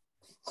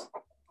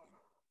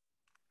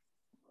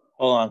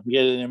 Hold on,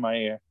 get it in my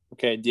ear.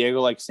 Okay,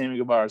 Diego likes Sammy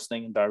Guevara,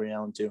 Sting, and Darby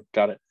Allin too.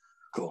 Got it.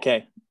 Cool.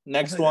 Okay,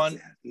 next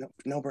one.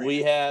 No brainer.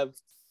 We have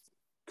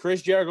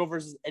Chris Jericho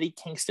versus Eddie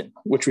Kingston,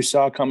 which we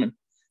saw coming.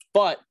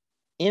 But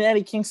in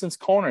Eddie Kingston's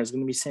corner is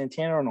going to be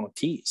Santana and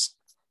Ortiz.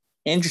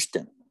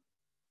 Interesting.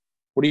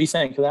 What do you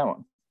think of that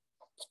one?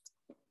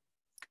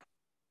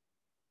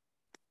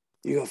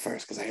 You go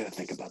first because I got to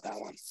think about that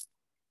one.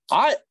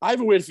 I have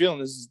a weird feeling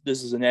this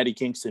is an Eddie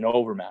Kingston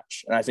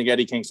overmatch, and I think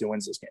Eddie Kingston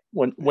wins this game.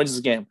 Wins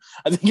this game.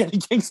 I think Eddie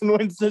Kingston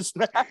wins this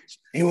match.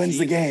 He wins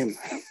the game.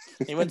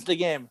 He wins the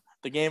game.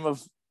 The game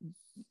of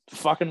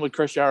fucking with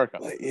Chris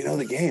Jericho. You know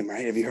the game,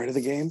 right? Have you heard of the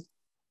game?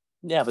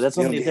 Yeah, but that's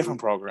only a different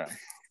program.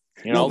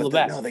 You know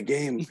the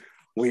game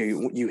where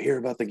you hear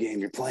about the game,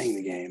 you're playing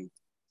the game.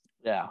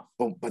 Yeah.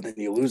 But then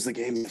you lose the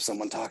game if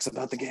someone talks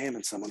about the game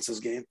and someone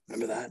says game.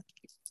 Remember that?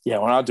 Yeah,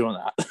 we're not doing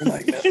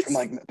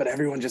that. But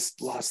everyone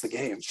just lost the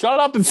game. Shut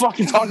up and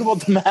fucking talk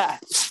about the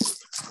match.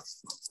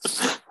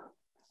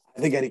 I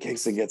think Eddie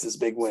Kingston gets his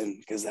big win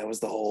because that was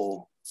the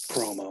whole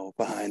promo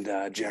behind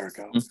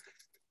Jericho.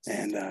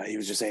 And he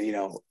was just saying,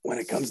 when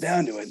it comes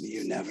down to it,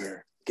 you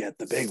never get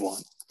the big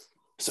one.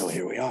 So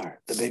here we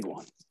are, the big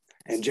one.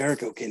 And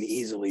Jericho can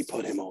easily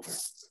put him over.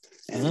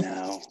 And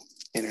now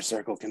Inner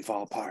Circle can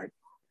fall apart.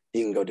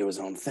 He can go do his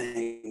own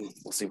thing.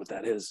 We'll see what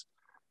that is.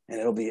 And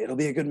it'll be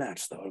a good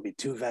match, though. It'll be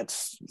two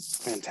vets,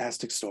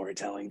 fantastic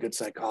storytelling, good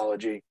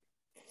psychology,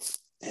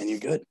 and you're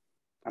good.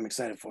 I'm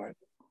excited for it.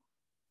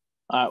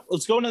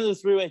 Let's go into the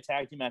three-way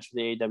tag team match for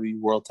the AEW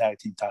World Tag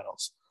Team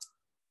titles.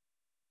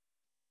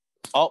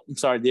 Oh, I'm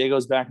sorry.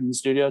 Diego's back in the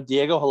studio.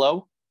 Diego,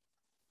 hello?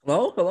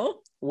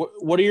 Hello?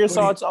 What are your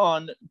thoughts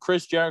on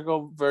Chris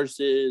Jericho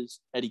versus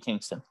Eddie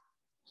Kingston?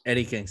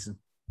 Eddie Kingston.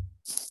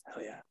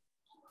 Hell yeah.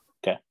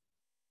 Okay.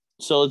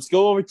 So let's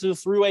go over to the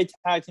three-way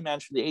tag team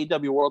match for the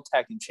AEW World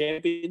Tag Team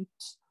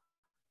Champions.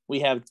 We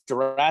have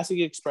Jurassic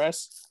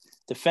Express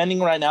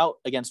defending right now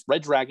against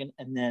Red Dragon,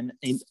 and then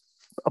an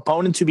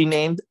opponent to be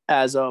named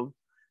as of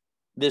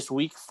this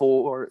week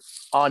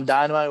on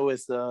Dynamite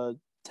with the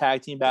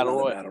Tag Team Battle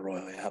Royal. Battle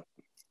Royal, yeah.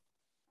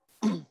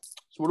 So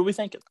what are we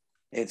thinking?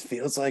 It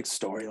feels like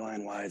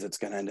storyline-wise, it's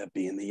going to end up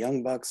being the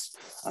Young Bucks,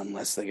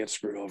 unless they get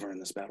screwed over in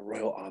this Battle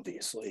Royal,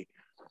 obviously.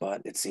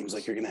 But it seems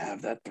like you're going to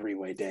have that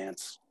three-way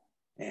dance.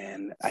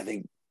 And I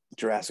think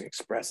Jurassic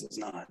Express is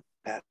not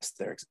past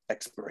their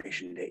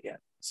expiration date yet.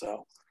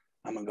 So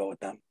I'm going to go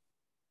with them.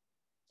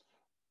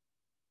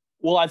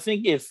 Well, I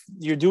think if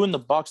you're doing the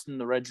Bucks and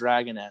the Red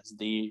Dragon as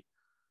the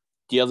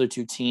other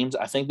two teams,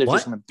 I think they're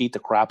just going to beat the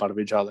crap out of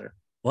each other.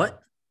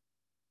 What?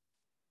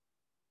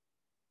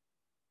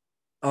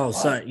 Oh, what?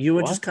 Sorry. You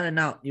were just cutting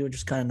out.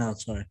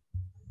 Sorry.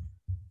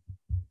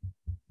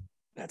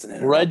 That's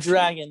an Red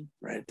Dragon.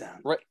 Write it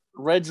down.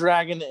 Red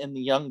Dragon and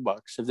the Young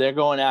Bucks, if they're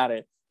going at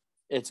it,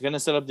 it's going to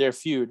set up their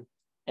feud.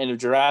 And if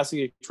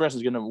Jurassic Express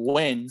is going to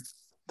win,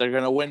 they're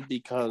going to win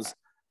because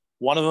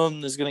one of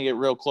them is going to get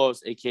real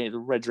close, a.k.a. the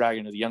Red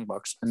Dragon or the Young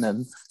Bucks. And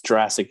then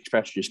Jurassic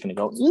Express is just going to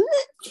go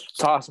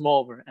toss them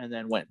over and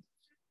then win.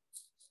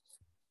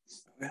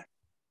 Okay.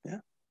 Yeah.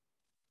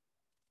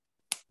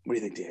 What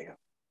do you think, Diego?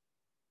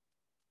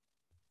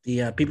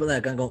 The people that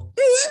are going to go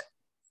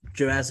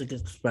Jurassic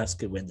Express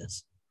could win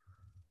this.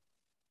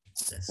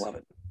 Yes. Love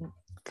it.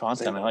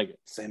 Content, I like it.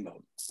 Same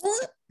boat.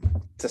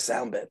 It's a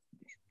sound bit.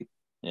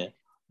 Yeah.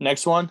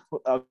 Next one,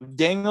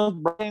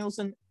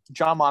 Danielson,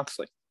 Jon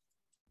Moxley.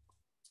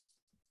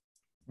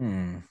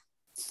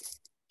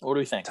 What do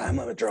we think? Time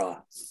limit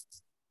draw.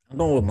 I'm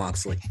going with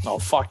Moxley. Oh,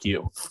 fuck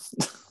you.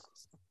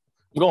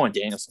 I'm going with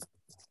Danielson.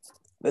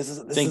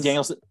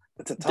 Danielson.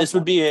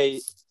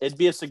 It'd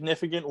be a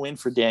significant win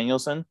for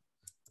Danielson.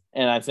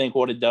 And I think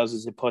what it does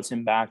is it puts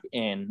him back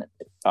in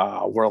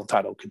world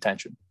title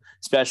contention,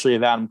 especially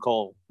if Adam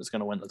Cole is going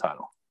to win the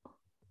title.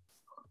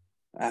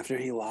 After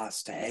he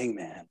lost to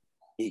Hangman,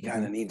 he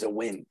kind of needs a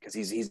win because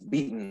he's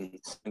beaten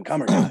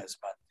incomer guys.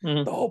 But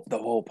the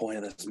whole point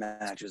of this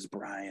match is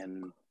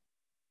Bryan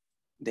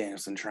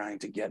Danielson trying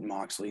to get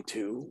Moxley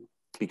to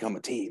become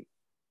a team.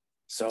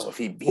 So if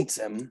he beats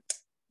him,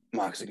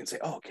 Moxley can say,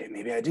 "Oh, okay,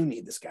 maybe I do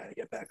need this guy to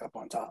get back up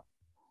on top."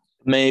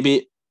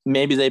 Maybe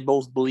they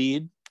both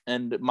bleed.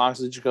 And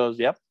Moxley just goes,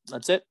 "Yep,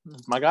 that's it.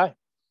 That's my guy."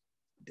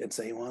 Did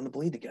say he wanted to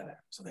bleed together.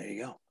 So there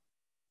you go.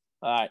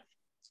 All right.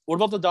 What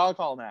about the dog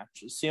collar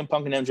match? CM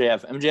Punk and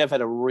MJF. MJF had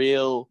a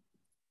real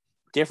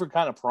different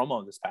kind of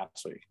promo this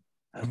past week.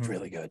 That was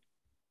really good.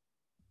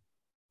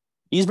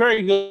 He's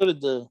very good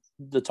at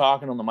the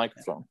talking on the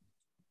microphone.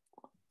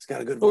 He's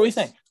got a good voice.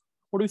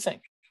 What do you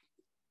think?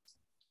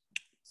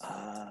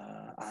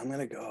 I'm going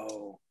to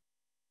go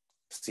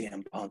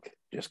CM Punk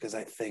just because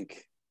I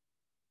think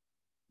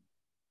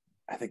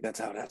that's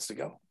how it has to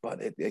go.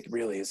 But it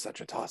really is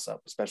such a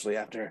toss-up, especially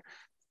after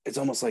it's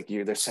almost like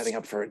they're setting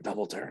up for a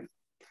double turn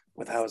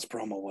with how his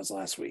promo was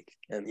last week.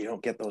 And you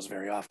don't get those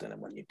very often.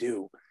 And when you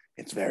do,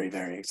 it's very,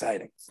 very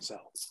exciting. So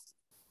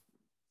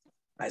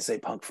I say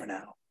Punk for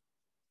now.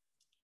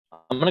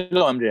 I'm going to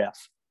go MJF.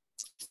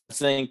 I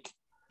think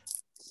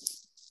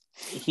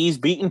he's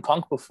beaten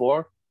Punk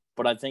before,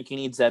 but I think he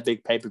needs that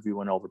big pay-per-view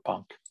win over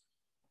Punk.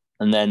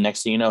 And then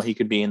next thing you know, he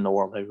could be in the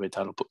World Heavyweight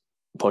title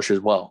push as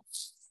well.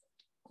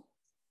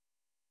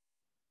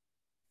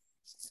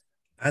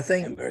 I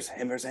think him versus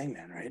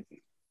Hangman, right?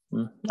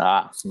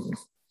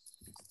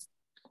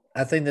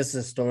 I think this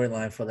is a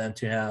storyline for them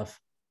to have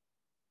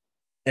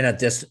an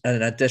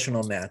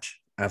additional match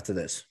after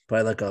this,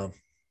 probably like a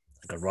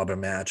rubber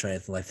match or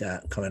anything like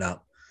that coming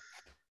up.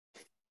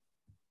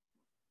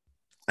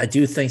 I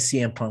do think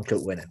CM Punk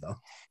could win it though,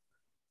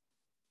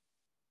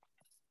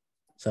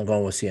 so I'm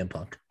going with CM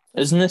Punk.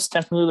 Isn't this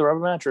technically the rubber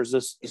match, or is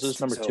this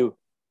number 2?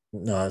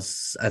 No, I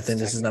think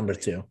this is number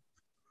 2.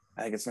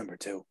 I think it's number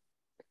 2.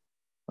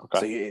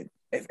 Okay. So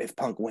if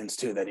Punk wins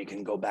too, then he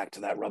can go back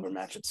to that rubber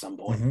match at some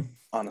point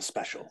on a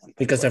special.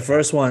 Because the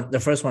first one,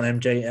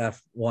 MJF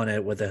won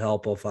it with the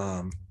help of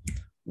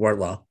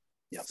Wardlow.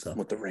 Yeah, so.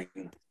 With the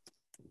ring.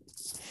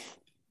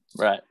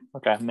 Right.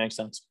 Okay, makes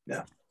sense.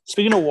 Yeah.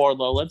 Speaking of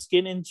Wardlow, let's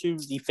get into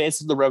the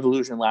Face of the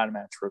Revolution ladder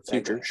match for a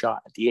future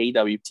shot at the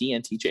AEW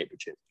TNT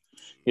Championship.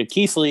 You have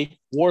Keith Lee,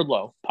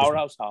 Wardlow,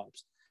 Powerhouse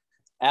Hobbs,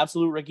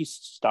 Absolute Ricky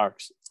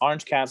Starks,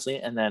 Orange Cassidy,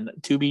 and then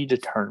to be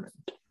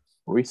determined.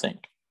 What do you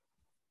think?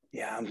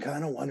 Yeah, I'm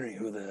kind of wondering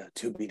who the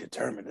to be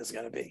determined is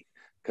going to be.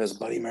 because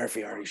Buddy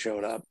Murphy already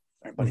showed up,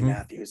 or Buddy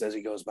Matthews, as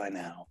he goes by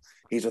now.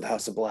 He's with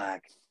House of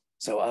Black.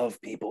 So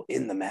of people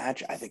in the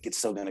match, I think it's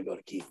still going to go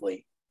to Keith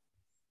Lee.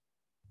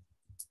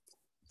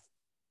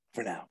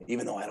 For now,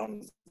 even though I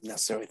don't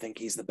necessarily think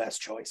he's the best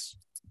choice.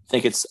 I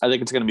think it's going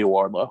to be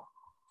Wardlow.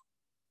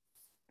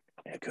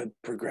 It could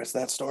progress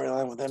that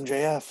storyline with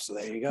MJF. So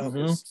there you go.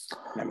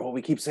 Remember what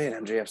we keep saying?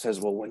 MJF says,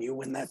 well, when you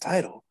win that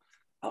title,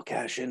 I'll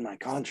cash in my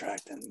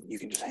contract and you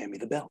can just hand me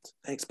the belt.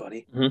 Thanks,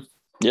 buddy.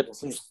 Yep. We'll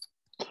see.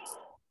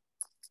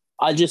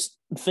 I just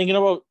thinking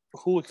about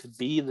who it could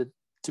be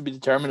to be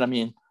determined. I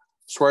mean,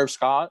 Swerve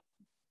Scott.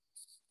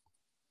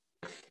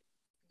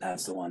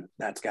 That's the one.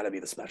 That's got to be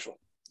the special.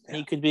 Yeah.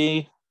 He could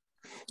be.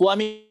 Well, I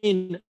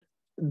mean,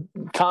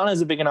 Khan has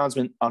a big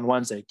announcement on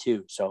Wednesday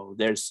too. So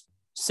there's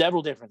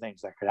several different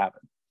things that could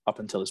happen up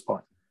until this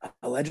point.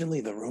 Allegedly,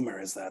 the rumor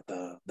is that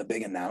the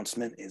big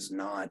announcement is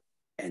not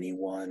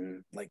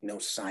anyone, like no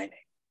signing.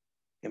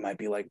 It might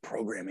be like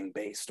programming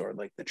based or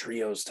like the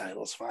trios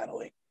titles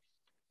finally.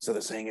 So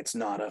they're saying it's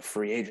not a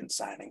free agent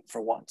signing for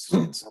once.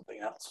 It's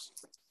something else.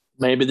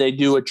 Maybe they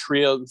do a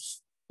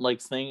trios like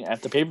thing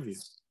at the pay-per-view.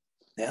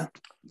 Yeah,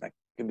 that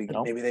could be.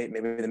 Maybe they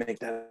make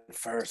that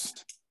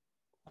first.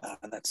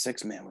 That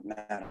 6-man with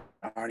Matt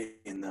Hardy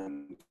in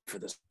them for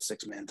the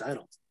 6-man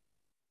title.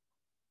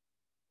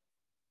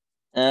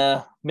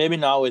 Maybe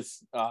not with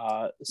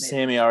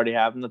Sammy already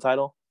having the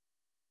title.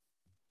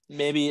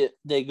 Maybe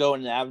they go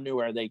in an avenue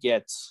where they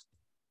get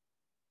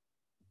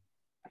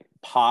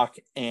Pac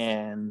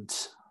and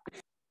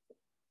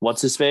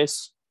what's his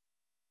face?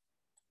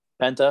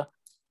 Penta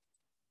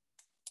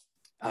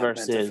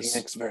versus Penta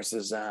Phoenix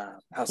versus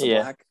House of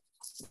Black.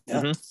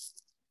 Yeah,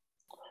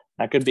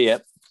 that could be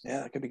it. Yeah,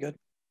 that could be good.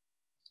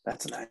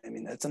 That's a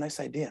nice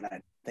idea, and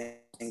I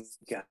think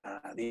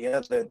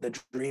the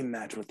dream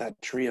match with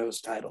that trios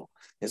title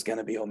is going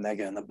to be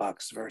Omega and the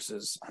Bucks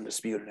versus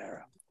Undisputed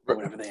Era, or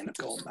whatever they end up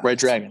calling that. Red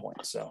Dragon.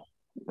 So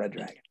Red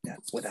Dragon, yeah,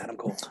 with Adam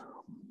Cole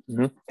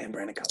and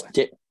Brandon Cutler.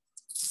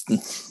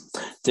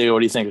 Diego, what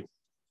do you think?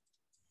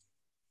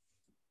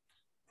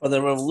 For the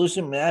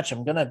Revolution match,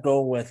 I'm gonna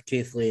go with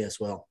Keith Lee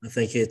as well. I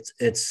think it's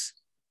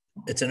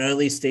an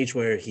early stage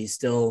where he's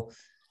still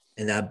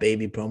in that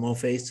baby promo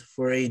phase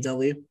for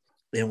AEW,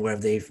 and where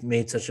they've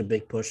made such a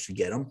big push to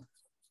get him.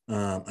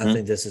 I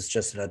think this is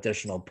just an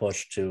additional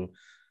push to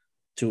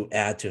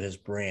add to his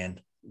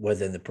brand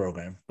within the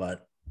program,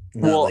 but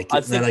not like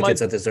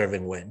it's a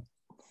deserving win.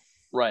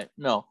 Right.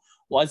 No.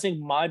 Well, I think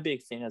my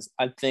big thing is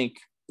I think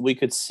we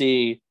could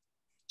see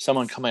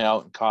someone coming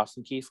out and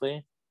costing Keith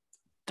Lee.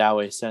 That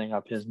way, setting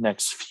up his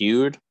next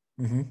feud.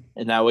 And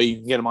that way you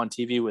can get him on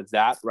TV with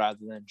that rather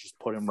than just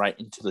put him right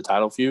into the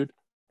title feud.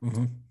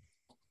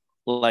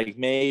 Like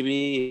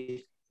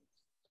maybe,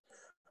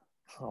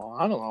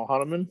 I don't know,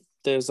 Hunterman.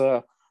 There's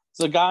a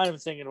guy I'm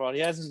thinking about.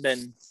 He hasn't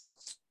been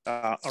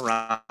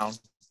around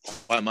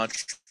quite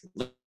much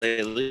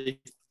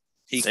lately.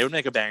 They would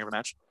make a banger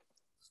match.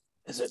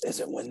 Is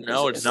it Wyndham?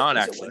 No, it's not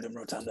actually. Wyndham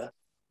Rotunda.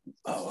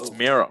 Oh, it's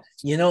Miro.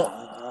 You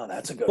know,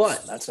 that's a good one.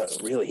 That's a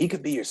really. He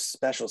could be your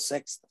special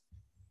sixth.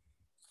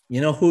 You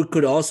know who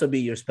could also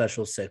be your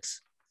special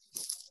six?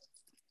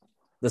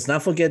 Let's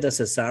not forget that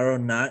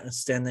Cesaro not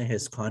extending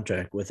his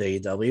contract with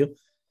AEW,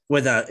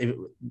 with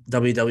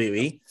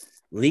WWE,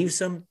 leaves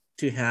him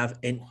to have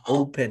an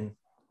open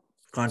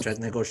contract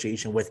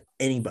negotiation with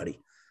anybody.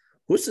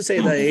 Who's to say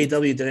that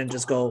AEW didn't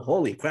just go,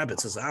 holy crap,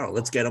 it's Cesaro,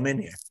 let's get him in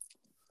here?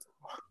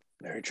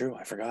 Very true.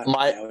 I forgot.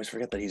 I always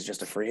forget that he's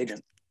just a free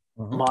agent.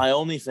 My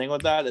only thing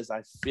with that is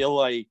I feel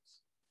like...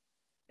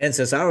 And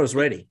Cesaro's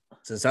ready.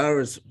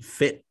 Cesaro's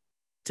fit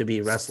to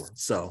be wrestling.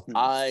 So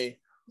I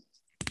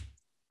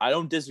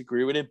don't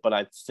disagree with it, but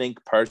I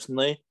think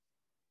personally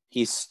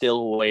he's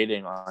still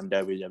waiting on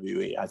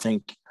WWE. I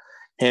think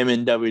him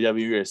and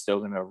WWE are still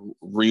going to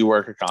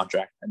rework a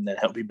contract, and then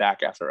he'll be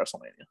back after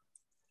WrestleMania.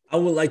 I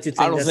would like to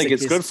think I don't think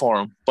it's good for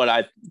him,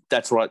 but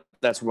that's what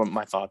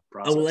my thought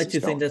process. I would like to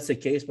think that's the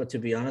case, but to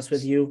be honest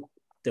with you,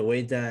 the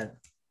way that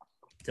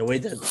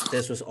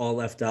this was all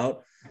left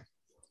out,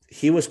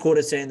 he was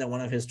quoted saying that one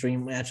of his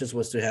dream matches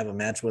was to have a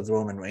match with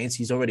Roman Reigns.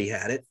 He's already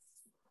had it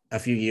a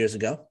few years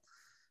ago.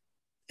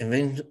 In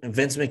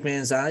Vince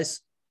McMahon's eyes,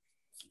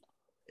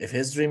 if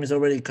his dream is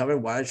already covered,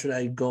 why should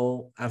I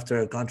go after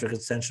a contract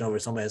extension over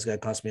somebody that's going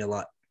to cost me a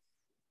lot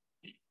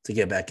to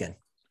get back in?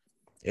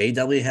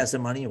 AEW has the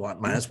money.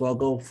 Might as well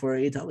go for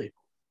AEW.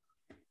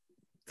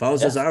 If I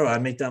was Cesaro,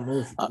 I'd make that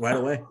move right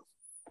away.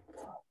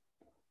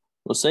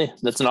 We'll see.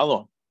 That's another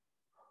one.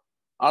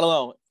 I don't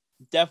know.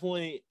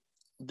 Definitely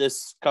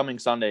this coming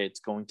Sunday, it's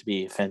going to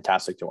be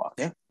fantastic to watch.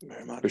 Yeah,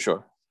 very much. For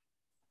sure.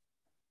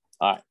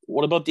 All right.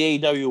 What about the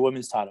AEW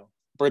Women's title?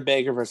 Britt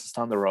Baker versus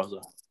Thunder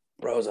Rosa.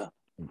 Rosa.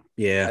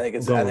 Yeah. I think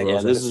it's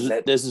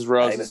this is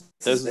Rosa.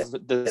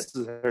 This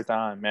is her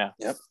time. Yeah.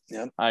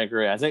 Yep. I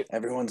agree. I think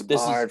everyone's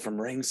barred from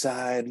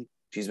ringside.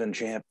 She's been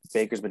champ.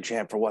 Baker's been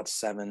champ for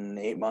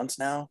 7-8 months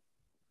now.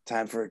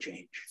 Time for a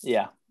change.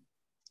 Yeah.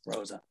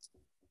 Rosa.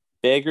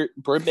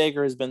 Britt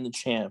Baker has been the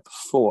champ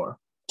for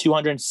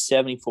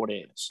 274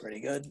 days.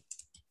 Pretty good.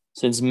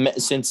 since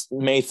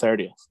May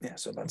 30th. Yeah,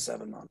 so about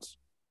 7 months.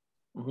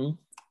 Mm-hmm.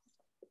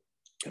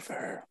 Good for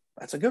her.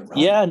 That's a good run.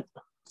 Yeah,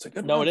 it's a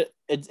good no, run.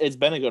 It's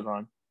been a good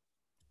run.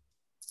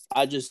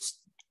 I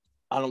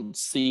don't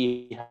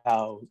see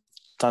how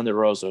Thunder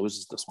Rosa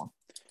loses this one.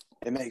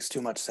 It makes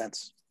too much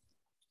sense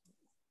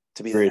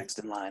to be Agreed. the next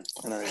in line,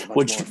 and then there's a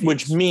bunch more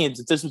which means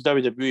if this was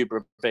WWE,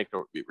 Britt Baker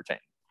would be retained.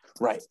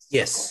 Right.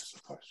 Yes.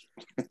 Of course.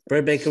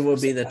 Britt Baker will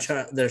be the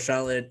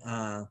Charlotte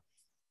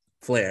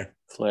Flair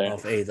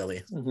of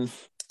AEW. Mm-hmm.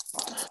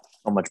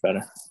 So much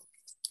better.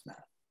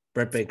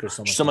 Britt Baker's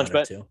so much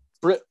better too.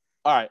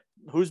 All right,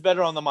 who's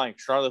better on the mic,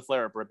 Charlotte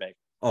Flair or Britt Baker?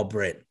 Oh,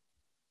 Britt,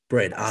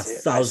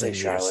 1,000 years.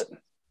 Charlotte.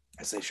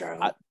 I say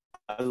Charlotte.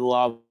 I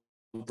love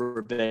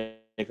Britt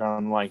Baker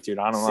on the mic, dude.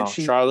 I don't know.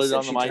 Since Charlotte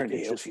on the she mic. turned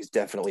heel, she's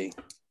definitely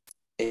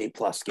A+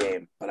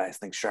 game, but I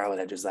think Charlotte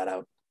edges that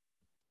out.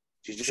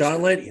 She's just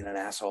being an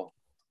asshole.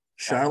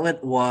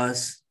 Charlotte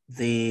was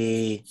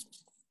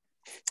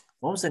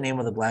what was the name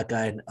of the black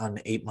guy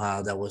on 8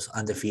 Mile that was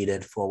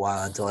undefeated for a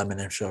while until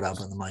Eminem showed up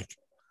on the mic?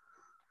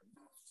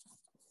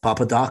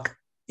 Papa Doc?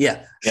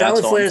 Yeah.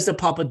 Charlotte Flair is the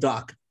Papa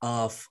Doc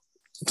of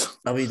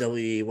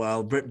WWE,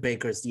 while Britt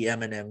Baker's the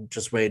Eminem,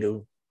 just ready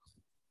to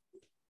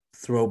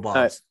throw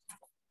bombs.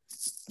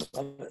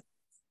 All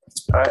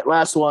right,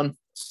 last one.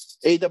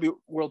 AEW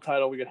World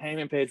Title. We got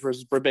Hangman Page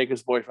versus Britt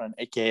Baker's boyfriend,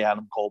 a.k.a.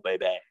 Adam Cole,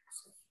 baby.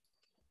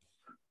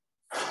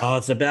 Oh,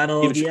 it's a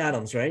battle of the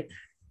Adams, right?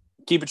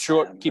 Keep it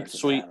short. Keep it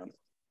sweet.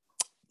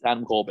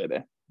 Adam Cole,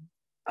 baby.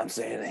 I'm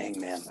saying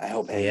Hangman. I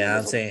hope Hangman. Yeah,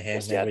 I'm saying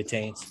Hangman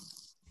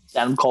retains.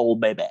 Adam Cole,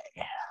 baby.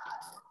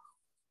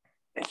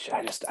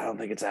 I don't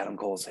think it's Adam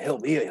Cole's. He'll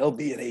be an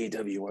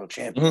AEW World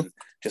Champion,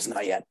 just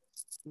not yet.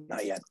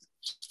 Not yet.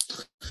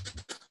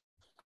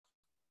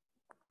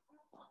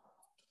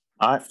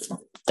 All right.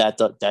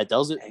 That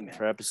does it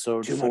for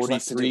episode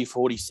 43,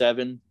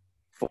 47,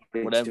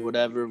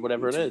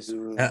 whatever it is.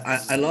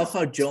 I love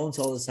how Jones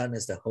all of a sudden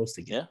is the host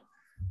again. Yeah.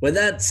 With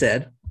that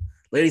said,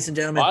 ladies and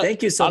gentlemen,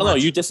 thank you so much. I don't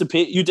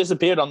know. You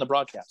disappeared on the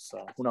broadcast,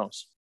 so who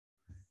knows?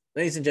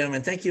 Ladies and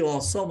gentlemen, thank you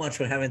all so much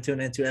for having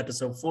tuned into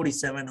episode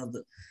 47 of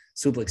the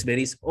Suplex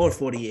Biddies, or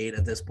 48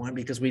 at this point,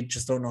 because we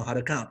just don't know how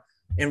to count.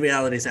 In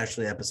reality, it's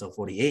actually episode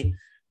 48.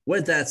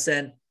 With that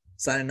said,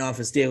 signing off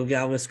is Diego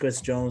Galvez,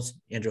 Chris Jones,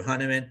 Andrew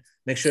Honeyman.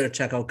 Make sure to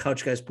check out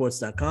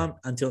CouchGuySports.com.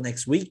 Until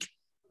next week,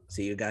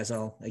 see you guys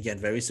all again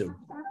very soon.